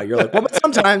let it come out? You're like, well, but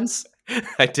sometimes.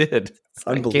 I did. It's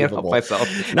unbelievable. I can't help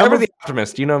myself. Number the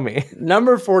optimist, you know me.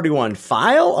 Number 41,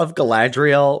 Phial of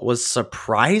Galadriel was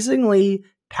surprisingly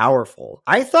powerful.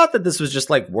 I thought that this was just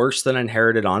like worse than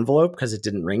Inherited Envelope because it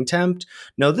didn't ring tempt.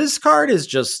 No, this card is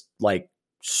just like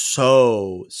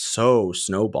so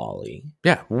snowbally.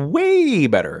 Yeah, way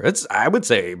better. It's, I would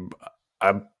say,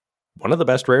 one of the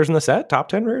best rares in the set, top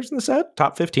 10 rares in the set,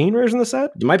 top 15 rares in the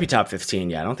set. It might be top 15.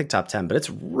 Yeah, I don't think top 10, but it's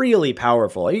really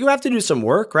powerful. You have to do some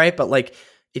work, right? But like,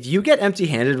 if you get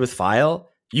empty-handed with Phial,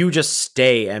 you just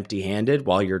stay empty-handed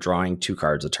while you're drawing 2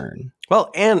 cards a turn.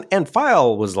 Well, and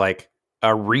Phial was like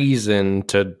a reason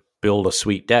to build a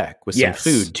sweet deck with some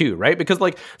food too, right? Because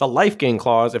like the life gain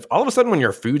clause, if all of a sudden when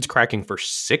your food's cracking for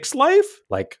 6 life,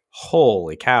 like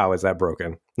holy cow, is that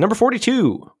broken? Number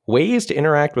 42, ways to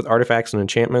interact with artifacts and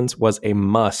enchantments was a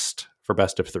must for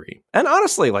best of 3. And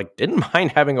honestly, like didn't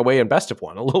mind having a way in best of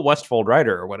 1, a little Westfold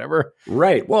Rider or whatever.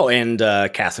 Right. Well, and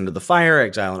Cast into the Fire,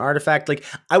 Exile an Artifact. Like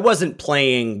I wasn't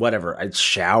playing whatever, a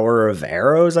Shower of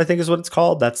Arrows, I think is what it's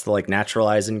called. That's the like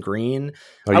naturalize in green.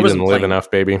 Oh, you didn't live enough,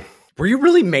 baby. Were you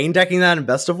really main decking that in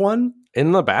best of 1?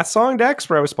 In the Bath Song decks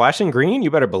where I was splashing green?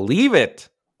 You better believe it.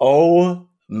 Oh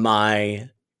my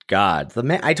God.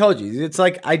 I told you, it's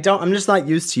like, I'm just not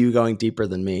used to you going deeper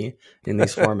than me in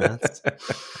these formats.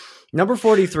 Number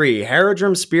 43,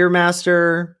 Haradrim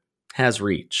Spearmaster has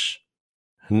reach.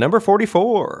 Number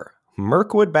 44,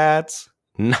 Mirkwood Bats,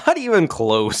 not even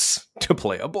close to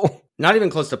playable. Not even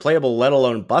close to playable, let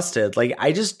alone busted. Like,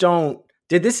 I just don't.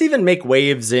 Did this even make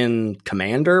waves in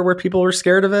Commander where people were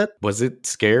scared of it? Was it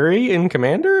scary in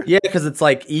Commander? Yeah, because it's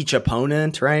like each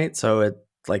opponent, right? So it,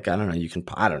 like, I don't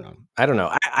know. I don't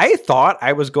know. I thought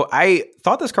I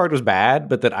thought this card was bad,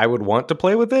 but that I would want to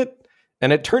play with it.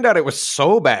 And it turned out it was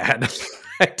so bad,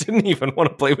 I didn't even want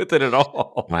to play with it at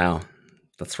all. Wow,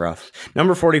 that's rough.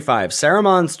 Number 45,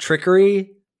 Saramon's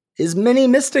Trickery is Mini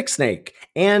Mystic Snake.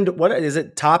 And what is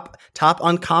it? Top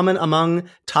uncommon among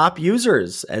top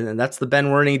users. And that's the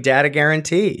Ben Werney data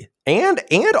guarantee. And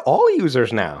all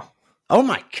users now. Oh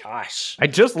my gosh. I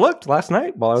just looked last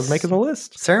night while I was making the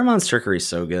list. Saramon's Trickery is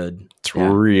so good. It's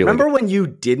really Remember when you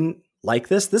didn't like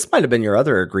this? This might have been your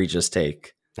other egregious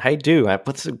take. I do.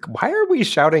 Why are we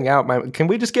shouting out? Can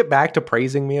we just get back to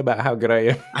praising me about how good I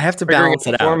am? I have to balance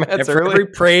it out. For every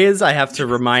praise, I have to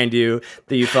remind you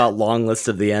that you thought Long List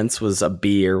of the Ents was a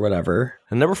B or whatever.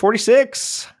 And number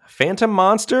 46, Phantom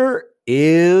Monster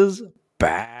is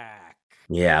back.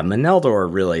 Yeah, Meneldor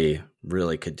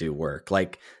really could do work.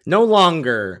 Like, no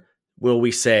longer will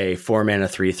we say 4-mana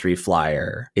 3/3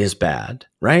 flyer is bad,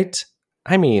 right?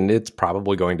 I mean, it's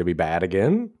probably going to be bad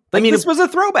again. Like, this was a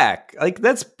throwback. Like,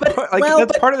 that's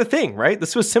part of the thing, right?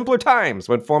 This was simpler times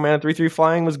when 4-mana 3/3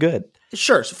 flying was good.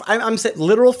 Sure. So I'm saying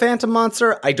literal Phantom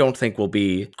Monster, I don't think will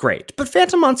be great. But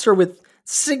Phantom Monster with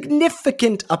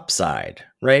significant upside,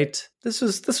 right? This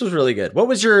was really good.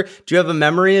 Do you have a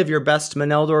memory of your best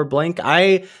Meneldor Blink?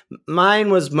 Mine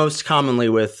was most commonly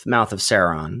with Mouth of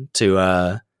Sauron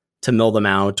to mill them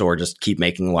out or just keep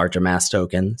making large amass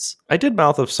tokens. I did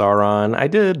Mouth of Sauron. I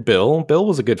did Bill. Bill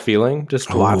was a good feeling.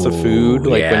 Just lots of food,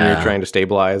 when you're trying to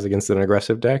stabilize against an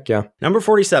aggressive deck. Yeah. Number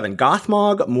 47,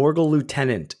 Gothmog Morgul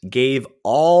Lieutenant gave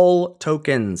all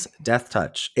tokens Death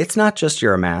Touch. It's not just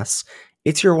your amass.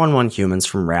 It's your 1/1 humans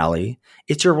from Rally.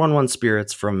 It's your 1/1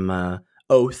 spirits from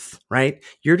Oath, right?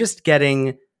 You're just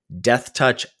getting Death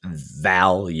Touch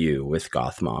value with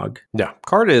Gothmog. Yeah,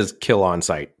 card is kill on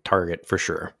sight target for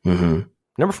sure. Mm-hmm.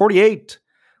 Number 48,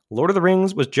 Lord of the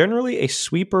Rings was generally a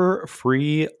sweeper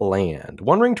free land.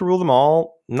 One ring to rule them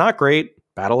all, not great.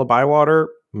 Battle of Bywater,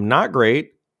 not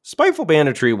great. Spiteful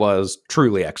Banditry was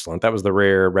truly excellent. That was the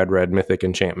rare red mythic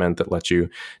enchantment that lets you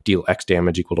deal X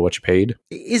damage equal to what you paid.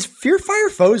 Is Fearfire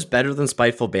Foes better than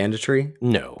Spiteful Banditry?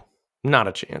 No, not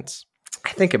a chance. I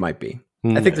think it might be.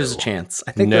 No. I think there's a chance.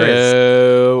 I think there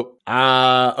is.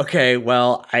 Okay.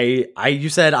 Well, you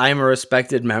said I'm a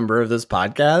respected member of this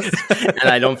podcast, and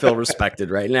I don't feel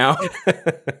respected right now.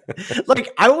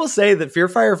 Like, I will say that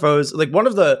Fearfire Foes, like, one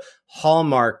of the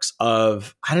hallmarks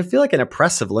of, I feel like, an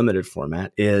oppressive limited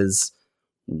format is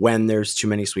when there's too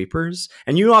many sweepers.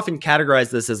 And you often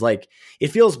categorize this as, like, it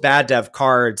feels bad to have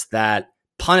cards that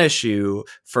punish you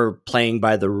for playing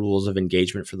by the rules of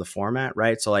engagement for the format,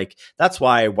 right? So, like, that's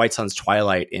why White Sun's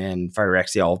Twilight in Fire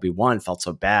Exia LB1 felt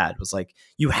so bad. It was like,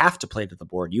 you have to play to the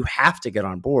board. You have to get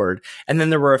on board. And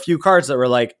then there were a few cards that were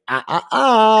like,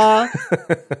 that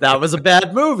was a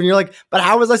bad move. And you're like, but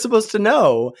how was I supposed to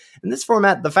know? In this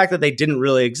format, the fact that they didn't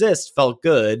really exist felt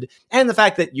good. And the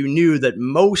fact that you knew that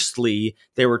mostly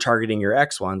they were targeting your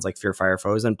X1s, like Fearfire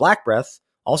Foes and Black Breath,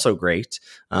 also great.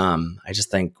 I just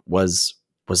think was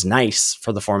nice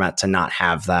for the format to not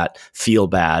have that feel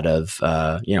bad of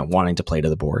wanting to play to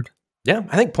the board. Yeah,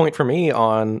 I think point for me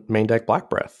on main deck Black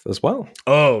Breath as well.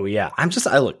 Oh yeah,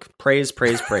 I look, praise.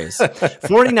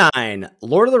 49,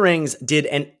 Lord of the Rings did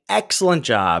an excellent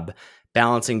job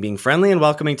balancing being friendly and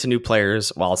welcoming to new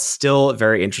players while still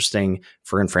very interesting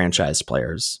for enfranchised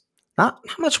players. Not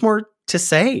much more to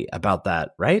say about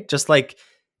that, right? Just like,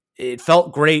 it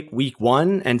felt great week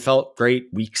 1 and felt great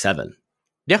week 7.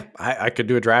 Yeah, I could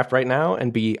do a draft right now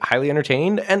and be highly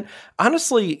entertained. And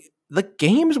honestly, the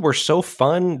games were so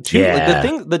fun too. Yeah.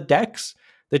 Like, the decks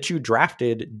that you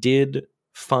drafted did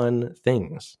fun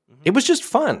things. It was just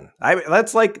fun.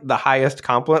 That's like the highest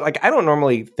compliment. Like, I don't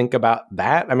normally think about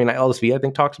that. I mean, LSV, I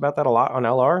think, talks about that a lot on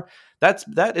LR.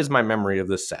 That is my memory of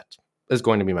this set. Is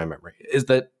going to be my memory. Is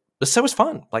that the set was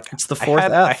fun. Like, it's the fourth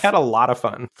F. I had a lot of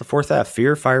fun. The fourth F,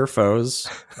 Fear, Fire, Foes,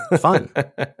 fun.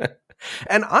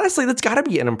 And honestly, that's got to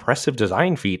be an impressive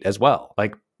design feat as well.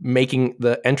 Like, making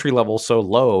the entry level so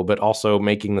low, but also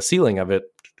making the ceiling of it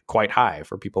quite high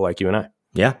for people like you and I.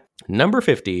 Yeah. Number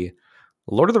 50,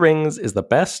 Lord of the Rings is the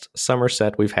best summer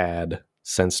set we've had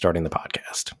since starting the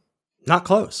podcast. Not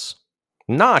close.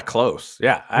 Not close.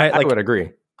 Yeah, right, I would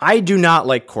agree. I do not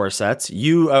like core sets.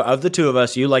 You, of the two of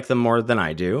us, you like them more than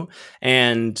I do.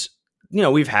 And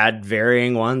we've had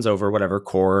varying ones over whatever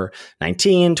core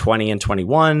 19, 20, and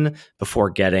 21 before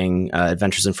getting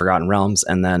Adventures in Forgotten Realms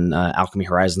and then Alchemy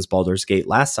Horizons Baldur's Gate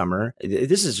last summer.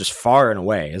 This is just far and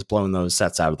away has blown those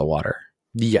sets out of the water.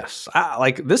 Yes.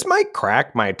 Like, this might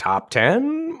crack my top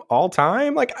 10 all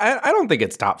time. Like, I don't think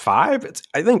it's top 5. It's,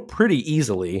 I think, pretty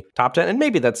easily top 10. And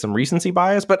maybe that's some recency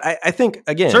bias, but I think,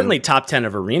 again, certainly top 10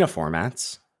 of arena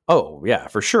formats. Oh, yeah,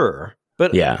 for sure.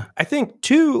 But yeah, I think,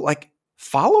 too, like,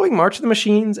 following March of the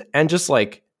Machines and just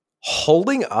like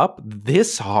holding up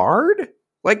this hard,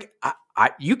 like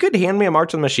you could hand me a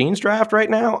March of the Machines draft right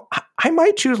now. I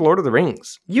might choose Lord of the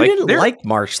Rings. You didn't like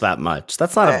March that much.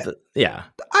 That's not yeah.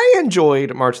 I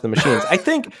enjoyed March of the Machines. I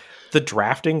think the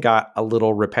drafting got a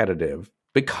little repetitive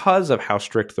because of how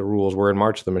strict the rules were in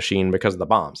March of the Machine because of the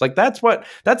bombs. Like that's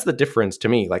the difference to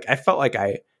me. Like I felt like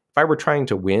if I were trying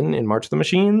to win in March of the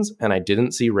Machines and I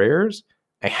didn't see rares,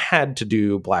 I had to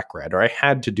do black red or I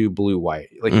had to do blue white.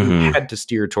 Like you had to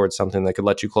steer towards something that could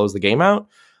let you close the game out.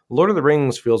 Lord of the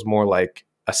Rings feels more like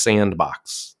a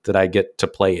sandbox that I get to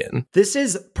play in. This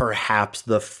is perhaps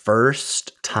the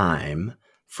first time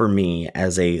for me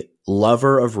as a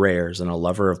lover of rares and a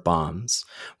lover of bombs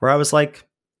where I was like,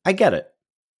 I get it.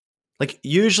 Like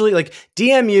usually like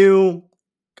DMU,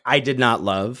 I did not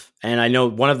love. And I know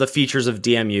one of the features of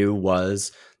DMU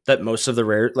was that most of the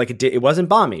rare, like it wasn't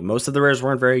bomby. Most of the rares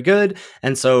weren't very good.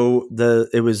 And so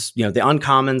it was, the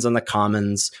uncommons and the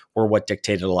commons were what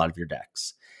dictated a lot of your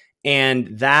decks.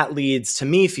 And that leads to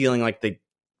me feeling like the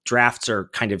drafts are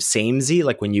kind of samey.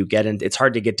 Like when you get in, it's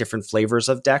hard to get different flavors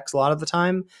of decks a lot of the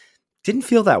time. Didn't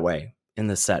feel that way in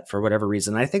the set for whatever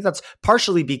reason. I think that's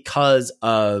partially because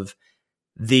of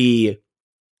the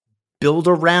build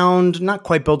around, not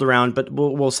quite build around, but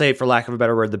we'll say, for lack of a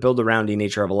better word, the build aroundy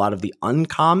nature of a lot of the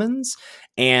uncommons,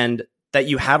 and that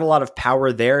you had a lot of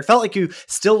power there. It felt like you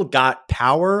still got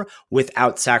power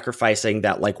without sacrificing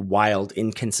that like wild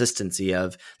inconsistency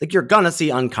of like, you're gonna see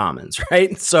uncommons,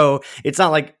 right? So it's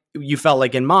not like you felt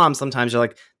like in Mom, sometimes you're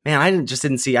like, man, I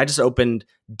just opened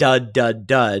dud,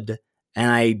 and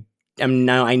I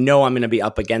know I'm going to be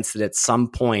up against it at some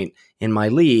point in my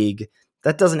league.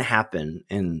 That doesn't happen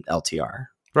in LTR.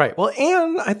 Right. Well,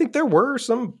 and I think there were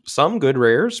some good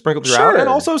rares sprinkled throughout, and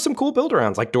also some cool build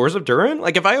arounds, like Doors of Durin.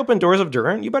 Like if I open Doors of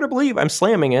Durin, you better believe I'm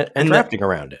slamming it and drafting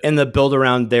around it. And the build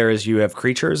around there is you have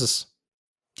creatures.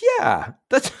 Yeah,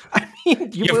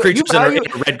 you have creatures in a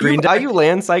red-green deck. Value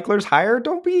land cyclers higher.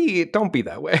 Don't be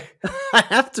that way. I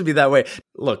have to be that way.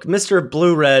 Look, Mr.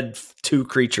 Blue-Red 2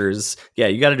 creatures. Yeah,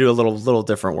 you got to do a little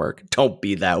different work. Don't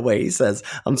be that way, he says.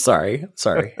 I'm sorry.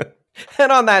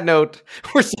 And on that note,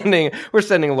 we're sending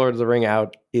Lord of the Ring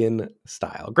out in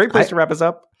style. Great place to wrap us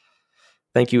up.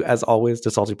 Thank you, as always, to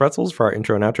Salty Pretzels for our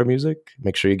intro and outro music.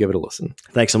 Make sure you give it a listen.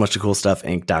 Thanks so much to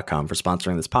CoolStuffInc.com for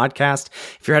sponsoring this podcast.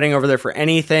 If you're heading over there for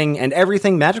anything and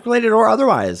everything Magic-related or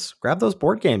otherwise, grab those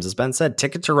board games. As Ben said,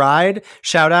 Ticket to Ride,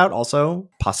 shout out, also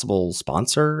possible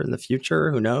sponsor in the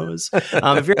future, who knows?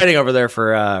 If you're heading over there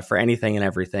for anything and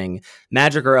everything,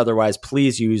 Magic or otherwise,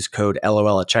 please use code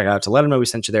LOL at checkout to let them know we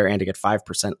sent you there and to get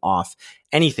 5% off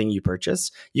anything you purchase.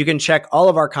 You can check all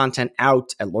of our content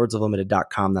out at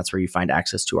lordsoflimited.com. That's where you find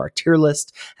access to our tier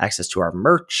list, access to our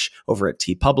merch over at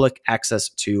TeePublic, access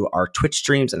to our Twitch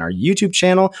streams and our YouTube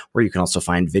channel, where you can also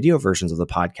find video versions of the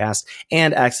podcast,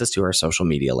 and access to our social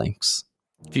media links.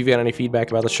 If you've got any feedback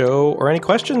about the show or any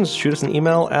questions, shoot us an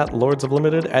email at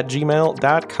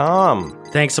lordsoflimited@gmail.com.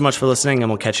 Thanks so much for listening, and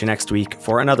we'll catch you next week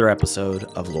for another episode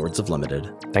of Lords of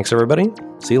Limited. Thanks, everybody.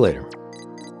 See you later.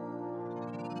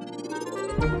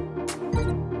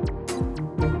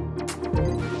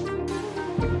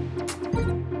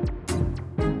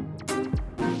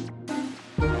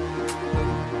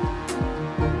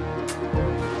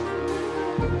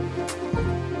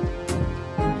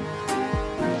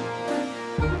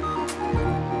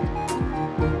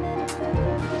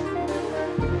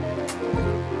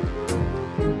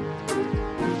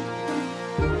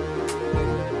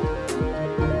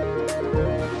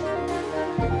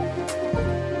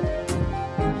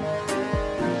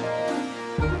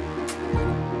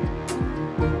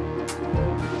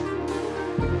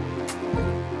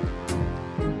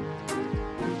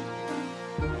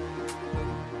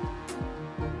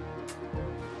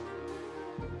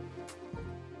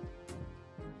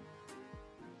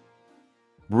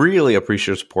 Really appreciate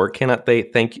your support. Cannot they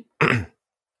thank you.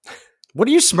 What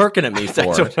are you smirking at me for?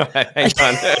 Hang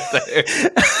on.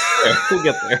 We'll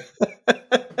get there.